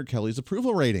on Governor Kelly's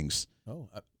approval ratings. Oh,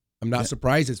 I'm not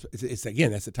surprised. It's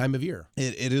again, that's the time of year.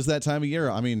 It is that time of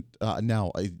year. I mean,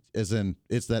 now, as in,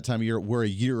 it's that time of year. We're a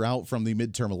year out from the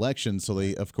midterm election, so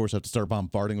they, of course, have to start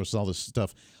bombarding us with all this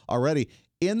stuff already.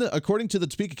 According to the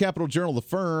Topeka Capital Journal, the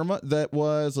firm that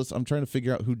was, I'm trying to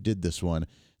figure out who did this one.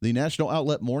 The national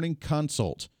outlet Morning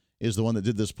Consult is the one that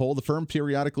did this poll. The firm,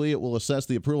 periodically, it will assess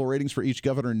the approval ratings for each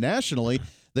governor nationally.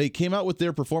 They came out with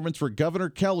their performance for Governor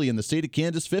Kelly in the state of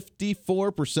Kansas.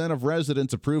 54% of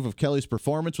residents approve of Kelly's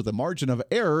performance with a margin of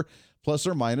error plus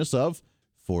or minus of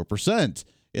 4%.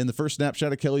 In the first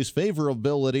snapshot of Kelly's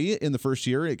favorability in the first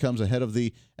year, it comes ahead of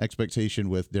the expectation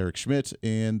with Derek Schmidt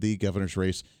in the governor's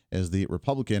race as the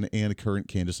Republican and current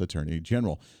Kansas Attorney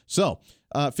General. So,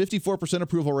 54%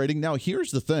 approval rating. Now,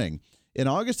 here's the thing. In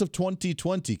August of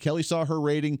 2020, Kelly saw her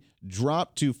rating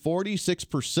drop to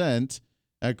 46%,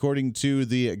 according to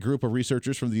the group of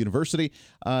researchers from the university.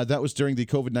 That was during the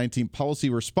COVID-19 policy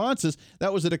responses.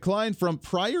 That was a decline from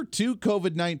prior to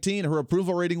COVID-19. Her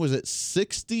approval rating was at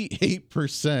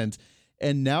 68%,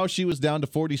 and now she was down to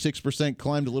 46%,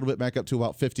 climbed a little bit back up to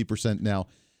about 50% now.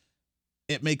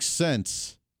 It makes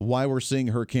sense why we're seeing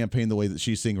her campaign the way that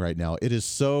she's seeing right now. It is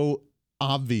so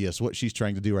obvious what she's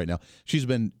trying to do right now. She's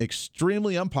been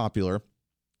extremely unpopular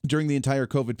during the entire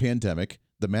COVID pandemic,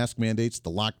 the mask mandates,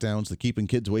 the lockdowns, the keeping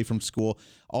kids away from school,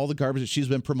 all the garbage that she's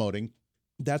been promoting.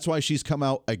 That's why she's come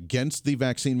out against the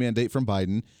vaccine mandate from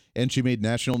Biden, and she made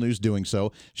national news doing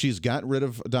so. She's gotten rid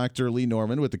of Dr. Lee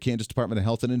Norman with the Kansas Department of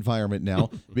Health and Environment now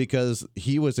because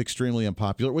he was extremely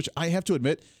unpopular, which I have to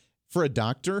admit, for a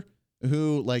doctor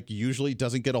who usually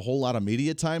doesn't get a whole lot of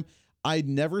media time, I'd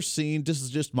never seen, this is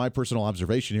just my personal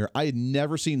observation here, I had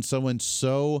never seen someone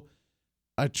so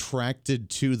attracted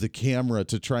to the camera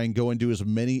to try and go and do as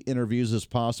many interviews as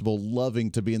possible,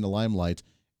 loving to be in the limelight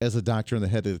as a doctor and the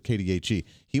head of KDHE.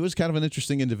 He was kind of an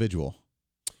interesting individual.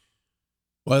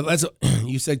 Well,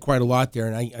 you said quite a lot there,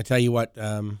 and I tell you what,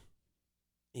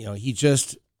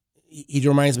 he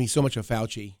reminds me so much of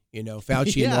Fauci.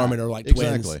 Fauci and Norman are like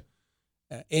twins. Exactly.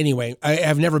 Anyway, I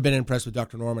have never been impressed with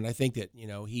Dr. Norman. I think that,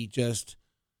 he just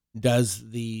does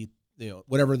the,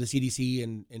 whatever the CDC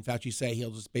and Fauci say,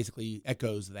 he'll just basically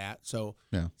echoes that. So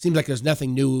it seems like there's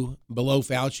nothing new below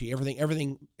Fauci.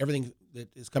 Everything that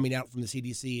is coming out from the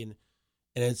CDC and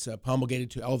it's promulgated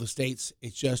to all the states,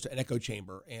 it's just an echo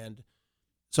chamber. And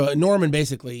so Norman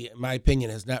basically, in my opinion,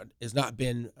 has not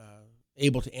been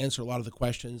able to answer a lot of the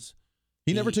questions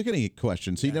He never took any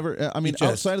questions. He never,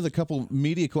 outside of the couple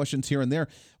media questions here and there,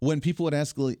 when people would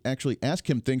actually ask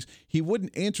him things, he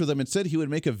wouldn't answer them. Instead, he would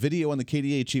make a video on the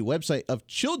KDHE website of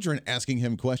children asking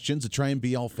him questions to try and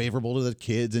be all favorable to the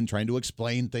kids and trying to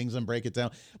explain things and break it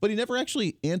down. But he never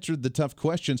actually answered the tough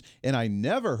questions, and I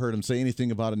never heard him say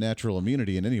anything about a natural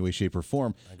immunity in any way, shape, or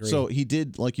form. So he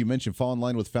did, like you mentioned, fall in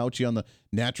line with Fauci on the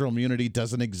natural immunity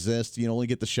doesn't exist. You only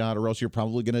get the shot or else you're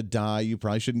probably going to die. You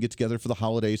probably shouldn't get together for the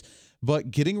holidays.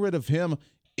 But getting rid of him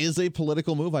is a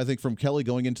political move, I think, from Kelly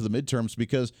going into the midterms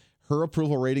because her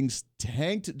approval ratings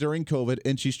tanked during COVID,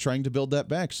 and she's trying to build that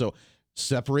back. So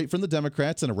separate from the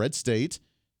Democrats in a red state,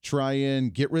 try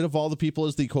and get rid of all the people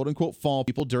as the quote-unquote fall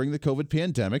people during the COVID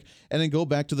pandemic, and then go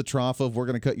back to the trough of we're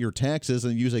going to cut your taxes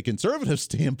and use a conservative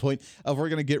standpoint of we're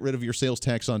going to get rid of your sales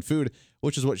tax on food,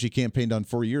 which is what she campaigned on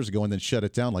 4 years ago and then shut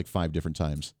it down like 5 different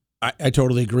times. I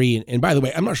totally agree. And by the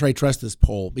way, I'm not sure I trust this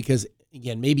poll because,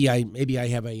 again, maybe I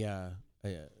have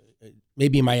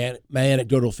maybe my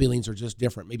anecdotal feelings are just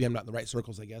different. Maybe I'm not in the right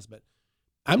circles, I guess. But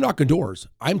I'm knocking doors.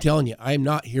 I'm telling you, I'm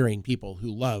not hearing people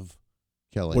who love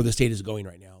Kelly where the state is going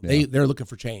right now. Yeah. They're looking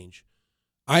for change.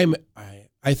 I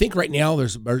think right now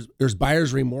there's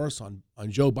buyer's remorse on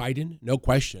Joe Biden, no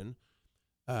question.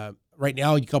 Right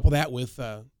now, you couple that with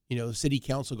the city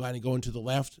council going to the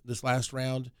left this last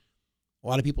round. A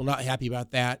lot of people not happy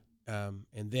about that.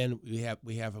 And then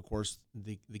we have of course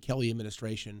the Kelly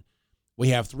administration. We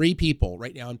have 3 people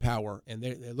right now in power, and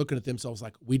they're looking at themselves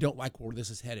like we don't like where this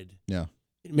is headed. Yeah,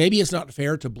 maybe it's not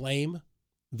fair to blame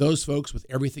those folks with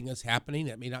everything that's happening.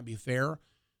 That may not be fair,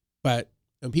 but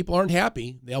when people aren't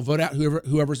happy, they'll vote out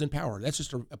whoever's in power. That's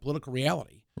just a political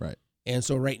reality. Right. And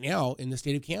so right now in the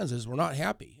state of Kansas, we're not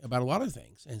happy about a lot of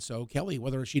things. And so Kelly,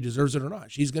 whether she deserves it or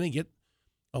not, she's going to get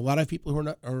a lot of people who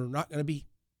are not going to be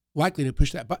likely to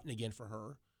push that button again for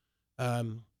her.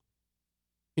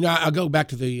 I'll go back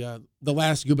to the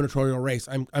last gubernatorial race.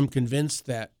 I'm convinced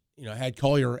that had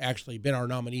Collier actually been our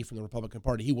nominee from the Republican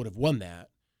Party, he would have won that.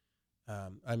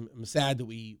 I'm sad that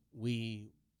we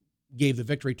gave the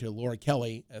victory to Laura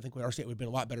Kelly. I think our state would have been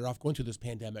a lot better off going through this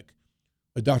pandemic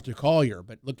with Dr. Collier.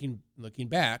 But looking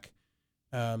back,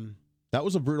 that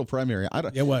was a brutal primary.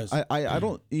 It was. I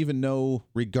don't even know,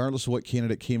 regardless of what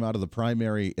candidate came out of the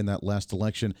primary in that last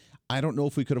election, I don't know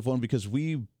if we could have won because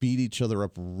we beat each other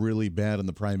up really bad in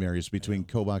the primaries between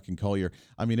Kobach and Collier.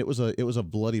 I mean, it was a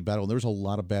bloody battle, and there was a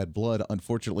lot of bad blood,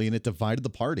 unfortunately, and it divided the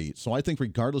party. So I think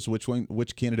regardless of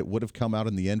which candidate would have come out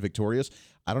in the end victorious,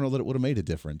 I don't know that it would have made a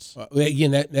difference.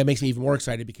 Again, that makes me even more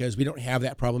excited because we don't have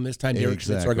that problem this time. Derek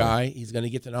Schmidt's our guy. He's going to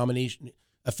get the nomination,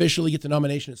 officially get the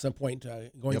nomination at some point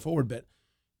going forward, but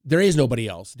there is nobody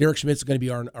else. Derek Schmidt's going to be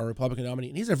our Republican nominee,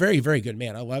 and he's a very, very good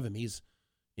man. I love him. He's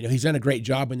done a great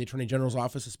job in the Attorney General's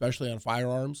office, especially on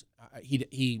firearms.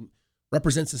 He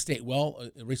represents the state well,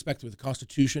 in respect with the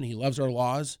Constitution. He loves our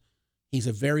laws. He's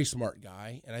a very smart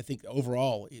guy, and I think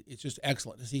overall it's just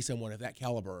excellent to see someone of that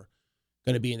caliber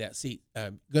going to be in that seat,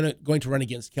 going to run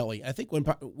against Kelly. I think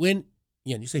when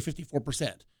you say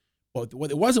 54%, but what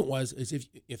it wasn't is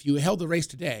if you held the race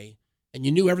today and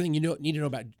you knew everything you need to know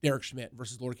about Derek Schmidt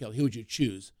versus Laura Kelly, who would you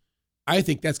choose? I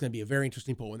think that's going to be a very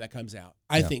interesting poll when that comes out.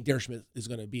 I think Derek Schmidt is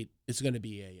going to be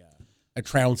a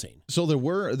trouncing. So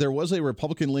there was a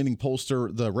Republican-leaning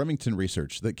pollster, the Remington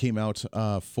Research, that came out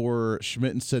for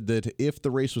Schmidt and said that if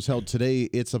the race was held today,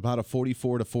 it's about a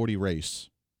 44-40 race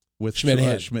with Schmidt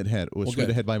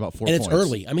ahead by about 4 points. And it's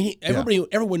early. I mean,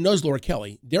 everyone knows Laura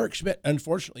Kelly. Derek Schmidt,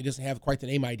 unfortunately, doesn't have quite the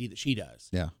name ID that she does.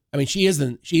 Yeah. I mean, she is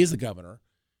the governor.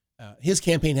 His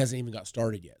campaign hasn't even got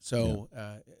started yet. So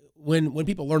when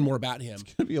people learn more about him,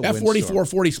 that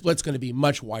 44-40 split's going to be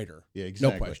much wider. Yeah,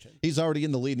 exactly. No question. He's already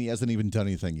in the lead and he hasn't even done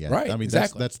anything yet. Right, I mean,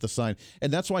 exactly. That's the sign.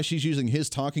 And that's why she's using his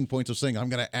talking points of saying, I'm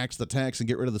going to axe the tax and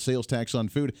get rid of the sales tax on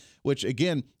food, which,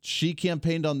 again, she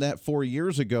campaigned on that 4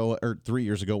 years ago or 3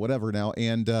 years ago, whatever now,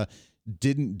 and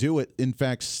didn't do it. In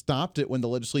fact, stopped it when the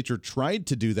legislature tried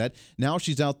to do that. Now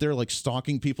she's out there like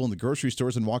stalking people in the grocery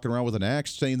stores and walking around with an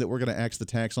axe saying that we're going to axe the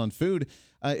tax on food.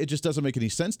 It just doesn't make any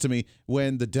sense to me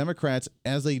when the Democrats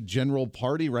as a general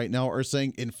party right now are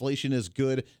saying inflation is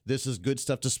good. This is good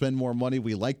stuff to spend more money.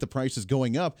 We like the prices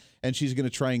going up, and she's going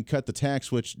to try and cut the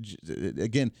tax, which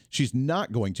again, she's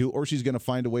not going to, or she's going to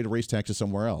find a way to raise taxes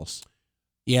somewhere else.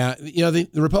 Yeah, the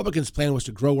Republicans' plan was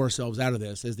to grow ourselves out of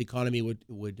this as the economy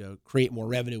would create more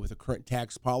revenue with a current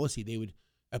tax policy. They would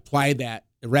apply that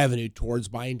revenue towards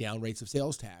buying down rates of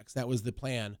sales tax. That was the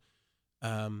plan.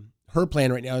 Her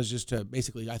plan right now is just to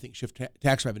basically, I think, shift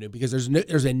tax revenue because there's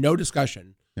no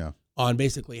discussion on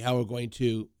basically how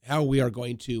we are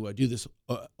going to do this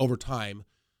over time.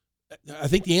 I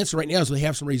think the answer right now is they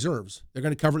have some reserves. They're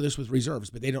going to cover this with reserves,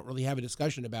 but they don't really have a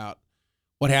discussion about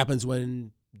what happens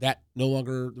when that no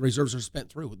longer the reserves are spent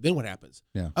through. Then what happens?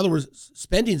 Yeah. In other words,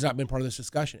 spending's not been part of this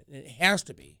discussion. It has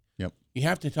to be. Yep. You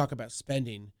have to talk about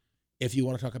spending if you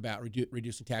want to talk about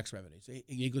reducing tax revenues.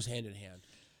 It goes hand in hand.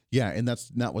 Yeah, and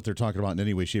that's not what they're talking about in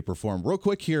any way, shape, or form. Real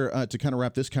quick here to kind of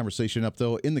wrap this conversation up,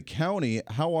 though. In the county,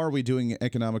 how are we doing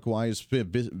economic-wise?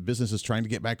 Businesses trying to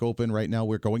get back open right now.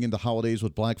 We're going into holidays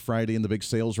with Black Friday and the big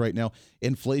sales right now.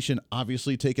 Inflation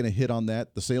obviously taking a hit on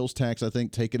that. The sales tax, I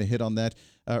think, taking a hit on that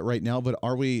right now. But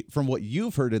are we, from what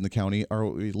you've heard in the county, are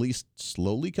we at least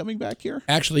slowly coming back here?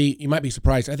 Actually, you might be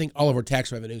surprised. I think all of our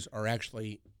tax revenues are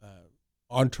actually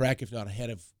on track, if not ahead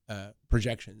of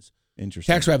projections.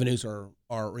 Interesting. Tax revenues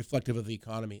are reflective of the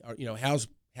economy. House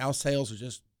sales are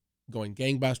just going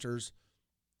gangbusters.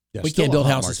 Yeah, we still can't a build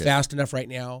hot houses market. fast enough right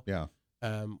now. Yeah.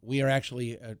 We are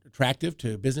actually attractive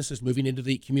to businesses moving into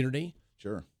the community.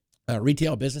 Sure.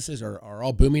 Retail businesses are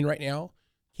all booming right now.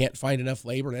 Can't find enough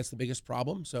labor. That's the biggest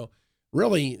problem. So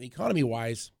really,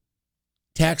 economy-wise,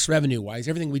 tax revenue-wise,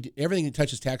 everything that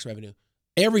touches tax revenue,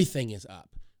 everything is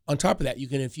up. On top of that, you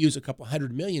can infuse a couple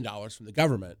 $100 million from the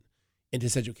government into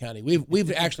Sedgwick County.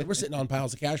 We're sitting on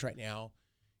piles of cash right now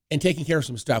and taking care of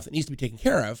some stuff that needs to be taken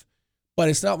care of, but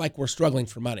it's not like we're struggling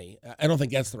for money. I don't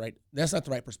think that's not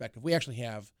the right perspective. We actually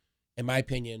have, in my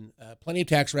opinion, plenty of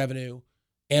tax revenue,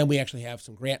 and we actually have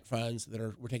some grant funds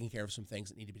we're taking care of some things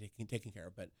that need to be taken care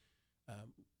of. But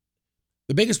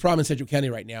the biggest problem in Sedgwick County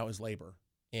right now is labor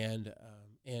and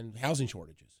housing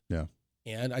shortages. Yeah.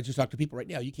 And I just talked to people right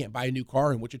now. You can't buy a new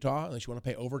car in Wichita unless you want to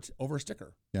pay over a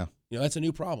sticker. Yeah. That's a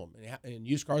new problem. And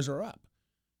used cars are up.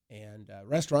 And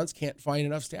restaurants can't find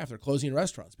enough staff. They're closing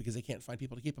restaurants because they can't find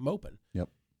people to keep them open. Yep.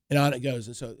 And on it goes.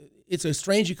 And so it's a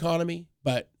strange economy,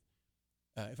 but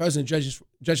if I was in judges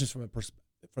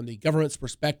from the government's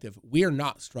perspective, we are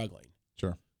not struggling.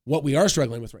 Sure. What we are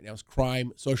struggling with right now is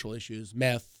crime, social issues,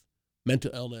 meth,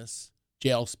 mental illness,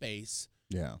 jail space.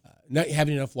 Yeah. Not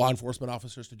having enough law enforcement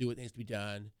officers to do what needs to be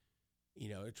done,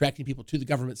 attracting people to the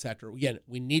government sector. Again,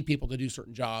 we need people to do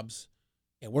certain jobs,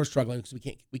 and we're struggling because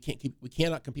we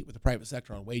cannot compete with the private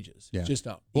sector on wages. Yeah. It's just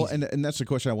not Well, easy. and that's the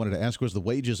question I wanted to ask was the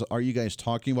wages. Are you guys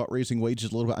talking about raising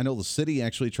wages a little bit? I know the city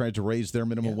actually tried to raise their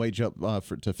minimum wage up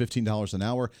to $15 an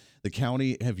hour. The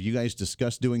county, have you guys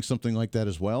discussed doing something like that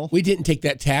as well? We didn't take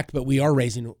that tack, but we are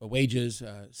raising wages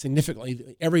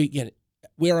significantly.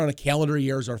 We are on a calendar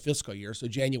year as our fiscal year. So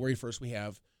January 1st, we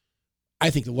have, I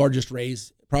think, the largest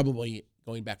raise probably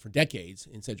going back for decades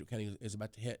in Sedgwick County is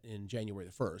about to hit in January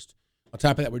the 1st. On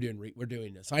top of that, we're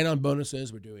doing sign-on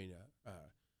bonuses. We're doing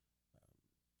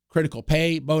critical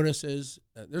pay bonuses.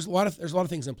 There's a lot of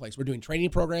things in place. We're doing training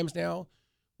programs now.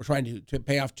 We're trying to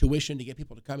pay off tuition to get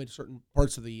people to come into certain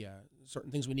parts of the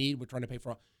certain things we need. We're trying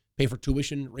to pay for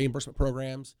tuition reimbursement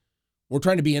programs. We're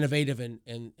trying to be innovative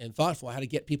and thoughtful how to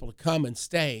get people to come and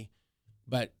stay,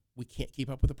 but we can't keep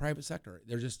up with the private sector.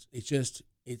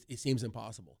 It seems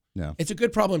impossible. Yeah. It's a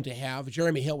good problem to have.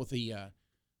 Jeremy Hill with the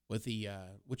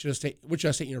Wichita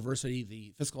State University,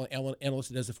 the fiscal analyst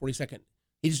that does the 42nd.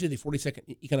 He just did the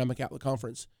 42nd Economic Outlook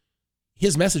Conference.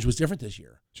 His message was different this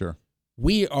year. Sure.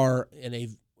 We are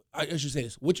I should say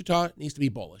this. Wichita needs to be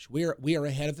bullish. We are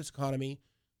ahead of this economy.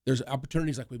 There's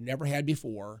opportunities like we've never had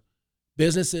before.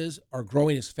 Businesses are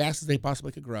growing as fast as they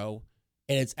possibly could grow,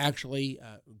 and it's actually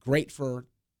great for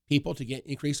people to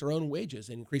increase their own wages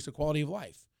and increase their quality of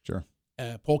life. Sure.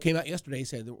 A poll came out yesterday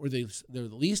saying that they're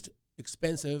the least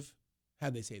expensive,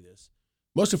 how'd they say this,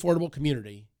 most affordable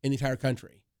community in the entire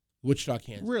country, Wichita,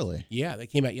 Kansas. Really? Yeah, they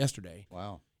came out yesterday.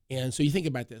 Wow. And so you think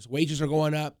about this. Wages are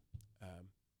going up.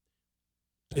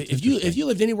 If you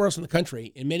lived anywhere else in the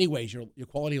country, in many ways, your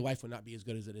quality of life would not be as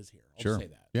good as it is here. I'll Sure. just say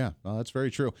that. Yeah, that's very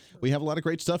true. We have a lot of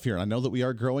great stuff here. I know that we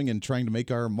are growing and trying to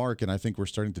make our mark, and I think we're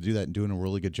starting to do that and doing a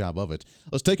really good job of it.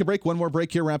 Let's take a break. One more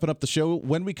break here, wrapping up the show.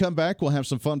 When we come back, we'll have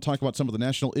some fun, talk about some of the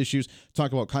national issues,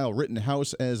 talk about Kyle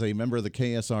Rittenhouse as a member of the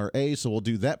KSRA, so we'll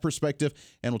do that perspective,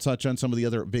 and we'll touch on some of the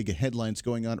other big headlines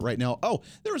going on right now. Oh,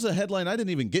 there was a headline I didn't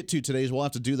even get to today, so we'll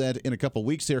have to do that in a couple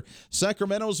weeks here.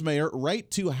 Sacramento's mayor,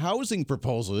 right to housing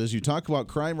proposal. As you talk about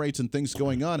crime rates and things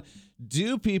going on,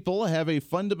 do people have a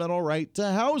fundamental right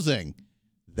to housing?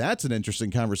 That's an interesting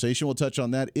conversation. We'll touch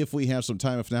on that if we have some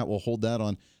time. If not, we'll hold that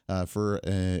on for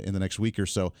in the next week or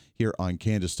so here on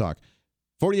Kansas Talk.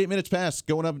 48 minutes past,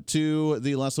 going up to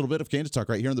the last little bit of Kansas Talk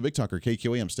right here on the Big Talker,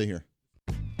 KQAM. Stay here.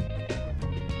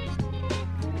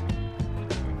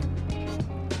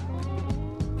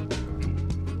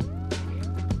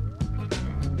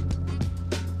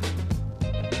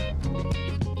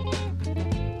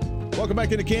 Welcome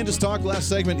back into Kansas Talk. Last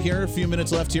segment here. A few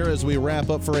minutes left here as we wrap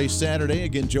up for a Saturday.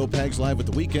 Again, Joe Pags live with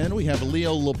the weekend. We have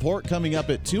Leo Laporte coming up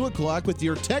at 2 o'clock with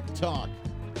your Tech Talk.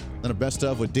 Then a best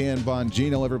of with Dan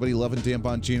Bongino. Everybody loving Dan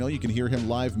Bongino. You can hear him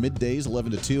live middays,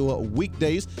 11 to 2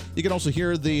 weekdays. You can also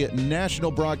hear the national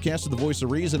broadcast of The Voice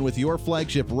of Reason with your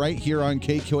flagship right here on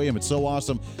KQAM. It's so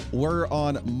awesome. We're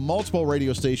on multiple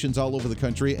radio stations all over the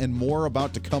country and more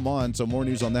about to come on, so more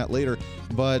news on that later.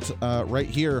 But right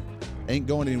here, ain't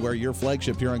going anywhere. Your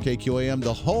flagship here on KQAM,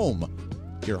 the home.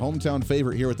 Your hometown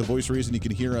favorite here with The Voice of Reason. You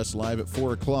can hear us live at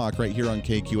 4 o'clock right here on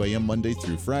KQAM Monday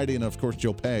through Friday. And, of course,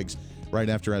 Joe Pags right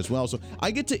after as well. So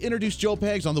I get to introduce Joe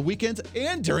Pags on the weekends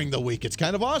and during the week. It's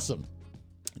kind of awesome.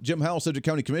 Jim Howell, Sedgwick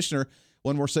County Commissioner.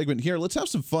 One more segment here. Let's have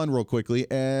some fun real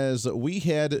quickly as we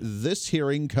had this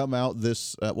hearing come out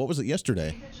this, what was it,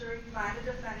 yesterday? The jury find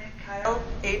the defendant Kyle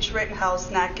H. Rittenhouse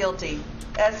not guilty.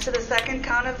 As to the second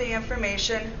count of the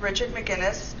information, Richard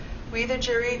McGinnis, we the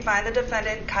jury find the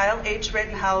defendant Kyle H.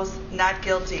 Rittenhouse not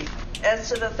guilty. As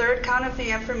to the third count of the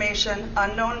information,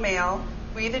 unknown male,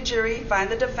 we the jury find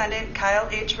the defendant Kyle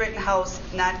H. Rittenhouse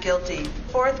not guilty.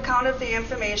 Fourth count of the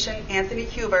information, Anthony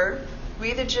Huber,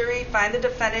 we the jury find the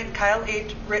defendant Kyle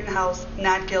H. Rittenhouse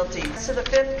not guilty. As to the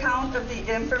fifth count of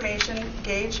the information,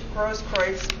 Gage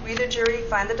Grosskreutz, we the jury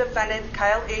find the defendant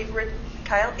Kyle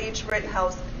H.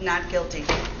 Rittenhouse not guilty.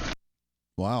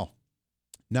 Wow.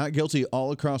 Not guilty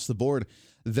all across the board.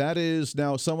 That is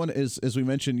now someone, as we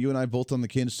mentioned, you and I both on the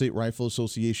Kansas State Rifle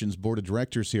Association's board of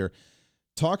directors here.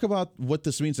 Talk about what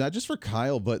this means, not just for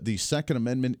Kyle, but the Second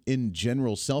Amendment in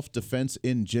general, self-defense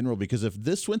in general, because if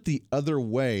this went the other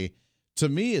way, to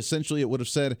me, essentially, it would have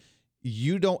said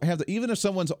you don't have even if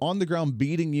someone's on the ground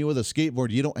beating you with a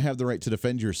skateboard, you don't have the right to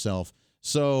defend yourself.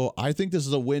 So I think this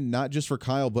is a win, not just for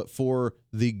Kyle, but for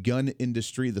the gun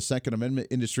industry, the Second Amendment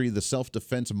industry, the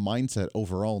self-defense mindset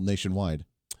overall nationwide.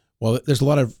 Well, there's a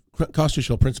lot of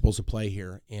constitutional principles at play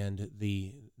here, and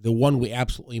the one we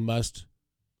absolutely must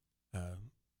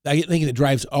I think that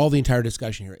drives all the entire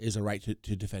discussion here is a right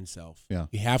to defend self. Yeah.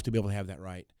 You have to be able to have that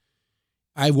right.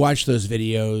 I've watched those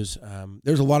videos.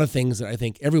 There's a lot of things that I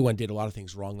think everyone did a lot of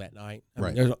things wrong that night.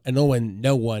 Right.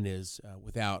 No one is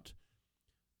without,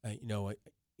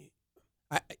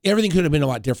 everything could have been a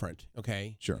lot different.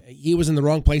 Okay. Sure. He was in the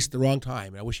wrong place at the wrong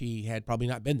time. I wish he had probably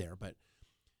not been there. But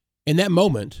in that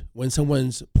moment, when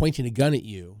someone's pointing a gun at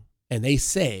you and they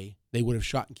say they would have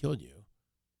shot and killed you,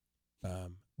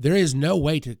 there is no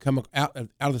way to come out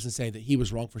of this and say that he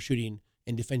was wrong for shooting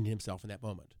and defending himself in that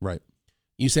moment. Right.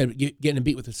 You said getting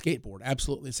beat with a skateboard.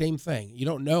 Absolutely the same thing. You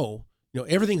don't know.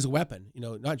 Everything's a weapon.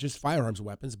 Not just firearms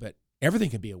weapons, but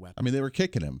everything can be a weapon. I mean, they were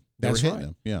kicking him. They were hitting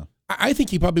him. Yeah. I think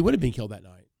he probably would have been killed that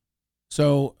night.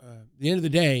 So at the end of the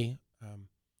day,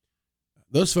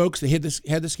 those folks that had the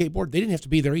skateboard, they didn't have to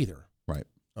be there either. Right.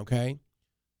 Okay.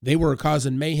 They were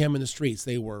causing mayhem in the streets.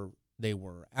 They were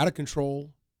out of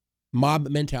control. Mob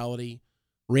mentality,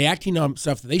 reacting on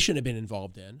stuff that they shouldn't have been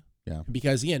involved in. Yeah.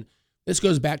 Because again, this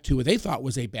goes back to what they thought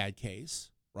was a bad case,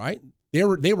 right? They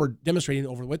were demonstrating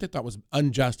over what they thought was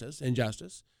injustice.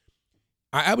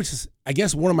 I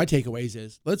guess one of my takeaways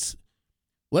is let's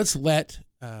let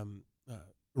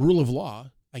rule of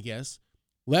law, I guess,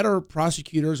 let our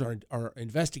prosecutors, our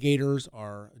investigators,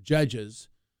 our judges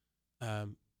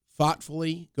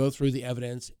thoughtfully go through the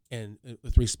evidence and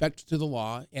with respect to the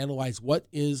law, analyze what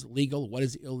is legal, what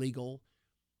is illegal.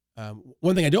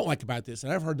 One thing I don't like about this,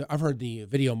 and I've heard the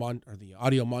the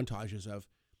audio montages of,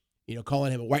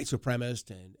 calling him a white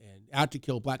supremacist and out to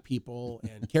kill black people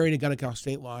and carrying a gun across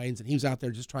state lines, and he was out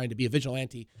there just trying to be a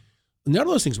vigilante. None of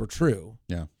those things were true.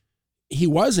 Yeah. He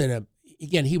was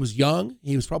he was young.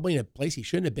 He was probably in a place he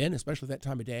shouldn't have been, especially at that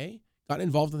time of day. Got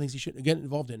involved in things he shouldn't get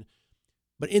involved in.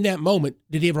 But in that moment,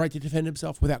 did he have a right to defend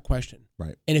himself? Without question.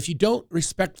 Right. And if you don't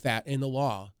respect that in the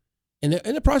law, and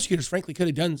the prosecutors, frankly, could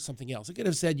have done something else. They could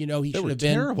have said, he should have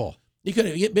been terrible. He could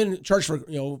have been charged for,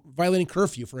 violating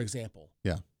curfew, for example.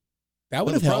 Yeah. That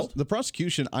would have helped. The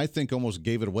prosecution, I think, almost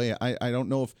gave it away. I don't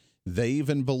know if they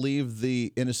even believed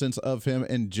the innocence of him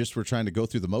and just were trying to go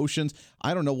through the motions.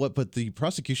 I don't know what, but the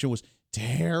prosecution was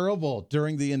terrible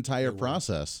during the entire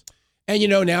process. And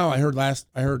now I heard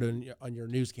on your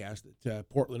newscast that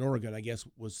Portland, Oregon, I guess,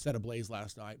 was set ablaze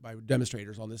last night by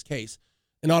demonstrators on this case.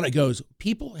 And on it goes,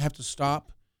 people have to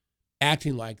stop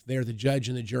acting like they're the judge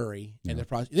and the jury and the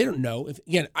prosecutor. They don't know.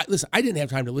 I didn't have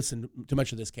time to listen to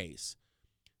much of this case.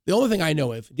 The only thing I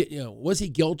know was he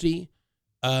guilty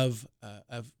of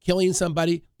killing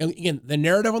somebody? And again, the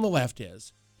narrative on the left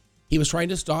is he was trying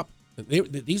to stop.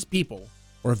 These people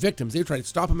were victims. They were trying to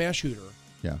stop a mass shooter.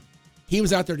 Yeah. he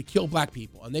was out there to kill black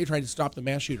people, and they tried to stop the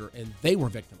mass shooter, and they were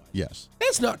victimized. Yes.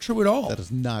 That's not true at all. That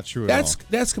is not true at all.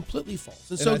 That's completely false.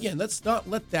 And so, again, let's not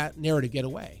let that narrative get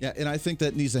away. Yeah, and I think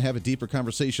that needs to have a deeper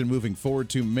conversation moving forward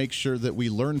to make sure that we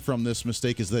learn from this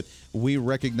mistake, is that we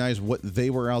recognize what they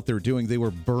were out there doing. They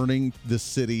were burning the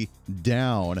city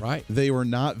down. Right. They were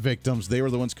not victims. They were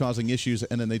the ones causing issues,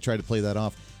 and then they tried to play that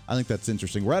off. I think that's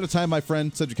interesting. We're out of time, my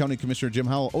friend. Sedgwick County Commissioner Jim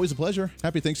Howell, always a pleasure.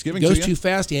 Happy Thanksgiving to you. It goes too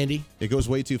fast, Andy. It goes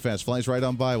way too fast. Flies right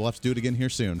on by. We'll have to do it again here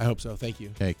soon. I hope so. Thank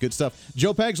you. Okay, good stuff.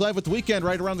 Joe Pags live with the weekend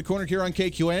right around the corner here on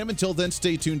KQAM. Until then,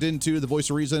 stay tuned into The Voice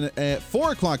of Reason at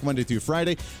 4 o'clock Monday through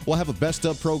Friday. We'll have a best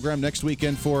of program next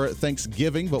weekend for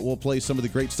Thanksgiving, but we'll play some of the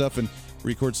great stuff and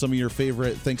record some of your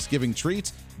favorite Thanksgiving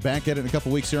treats. Back at it in a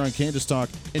couple weeks here on Kansas Talk.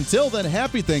 Until then,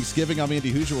 happy Thanksgiving. I'm Andy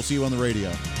Hoosier. We'll see you on the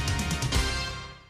radio.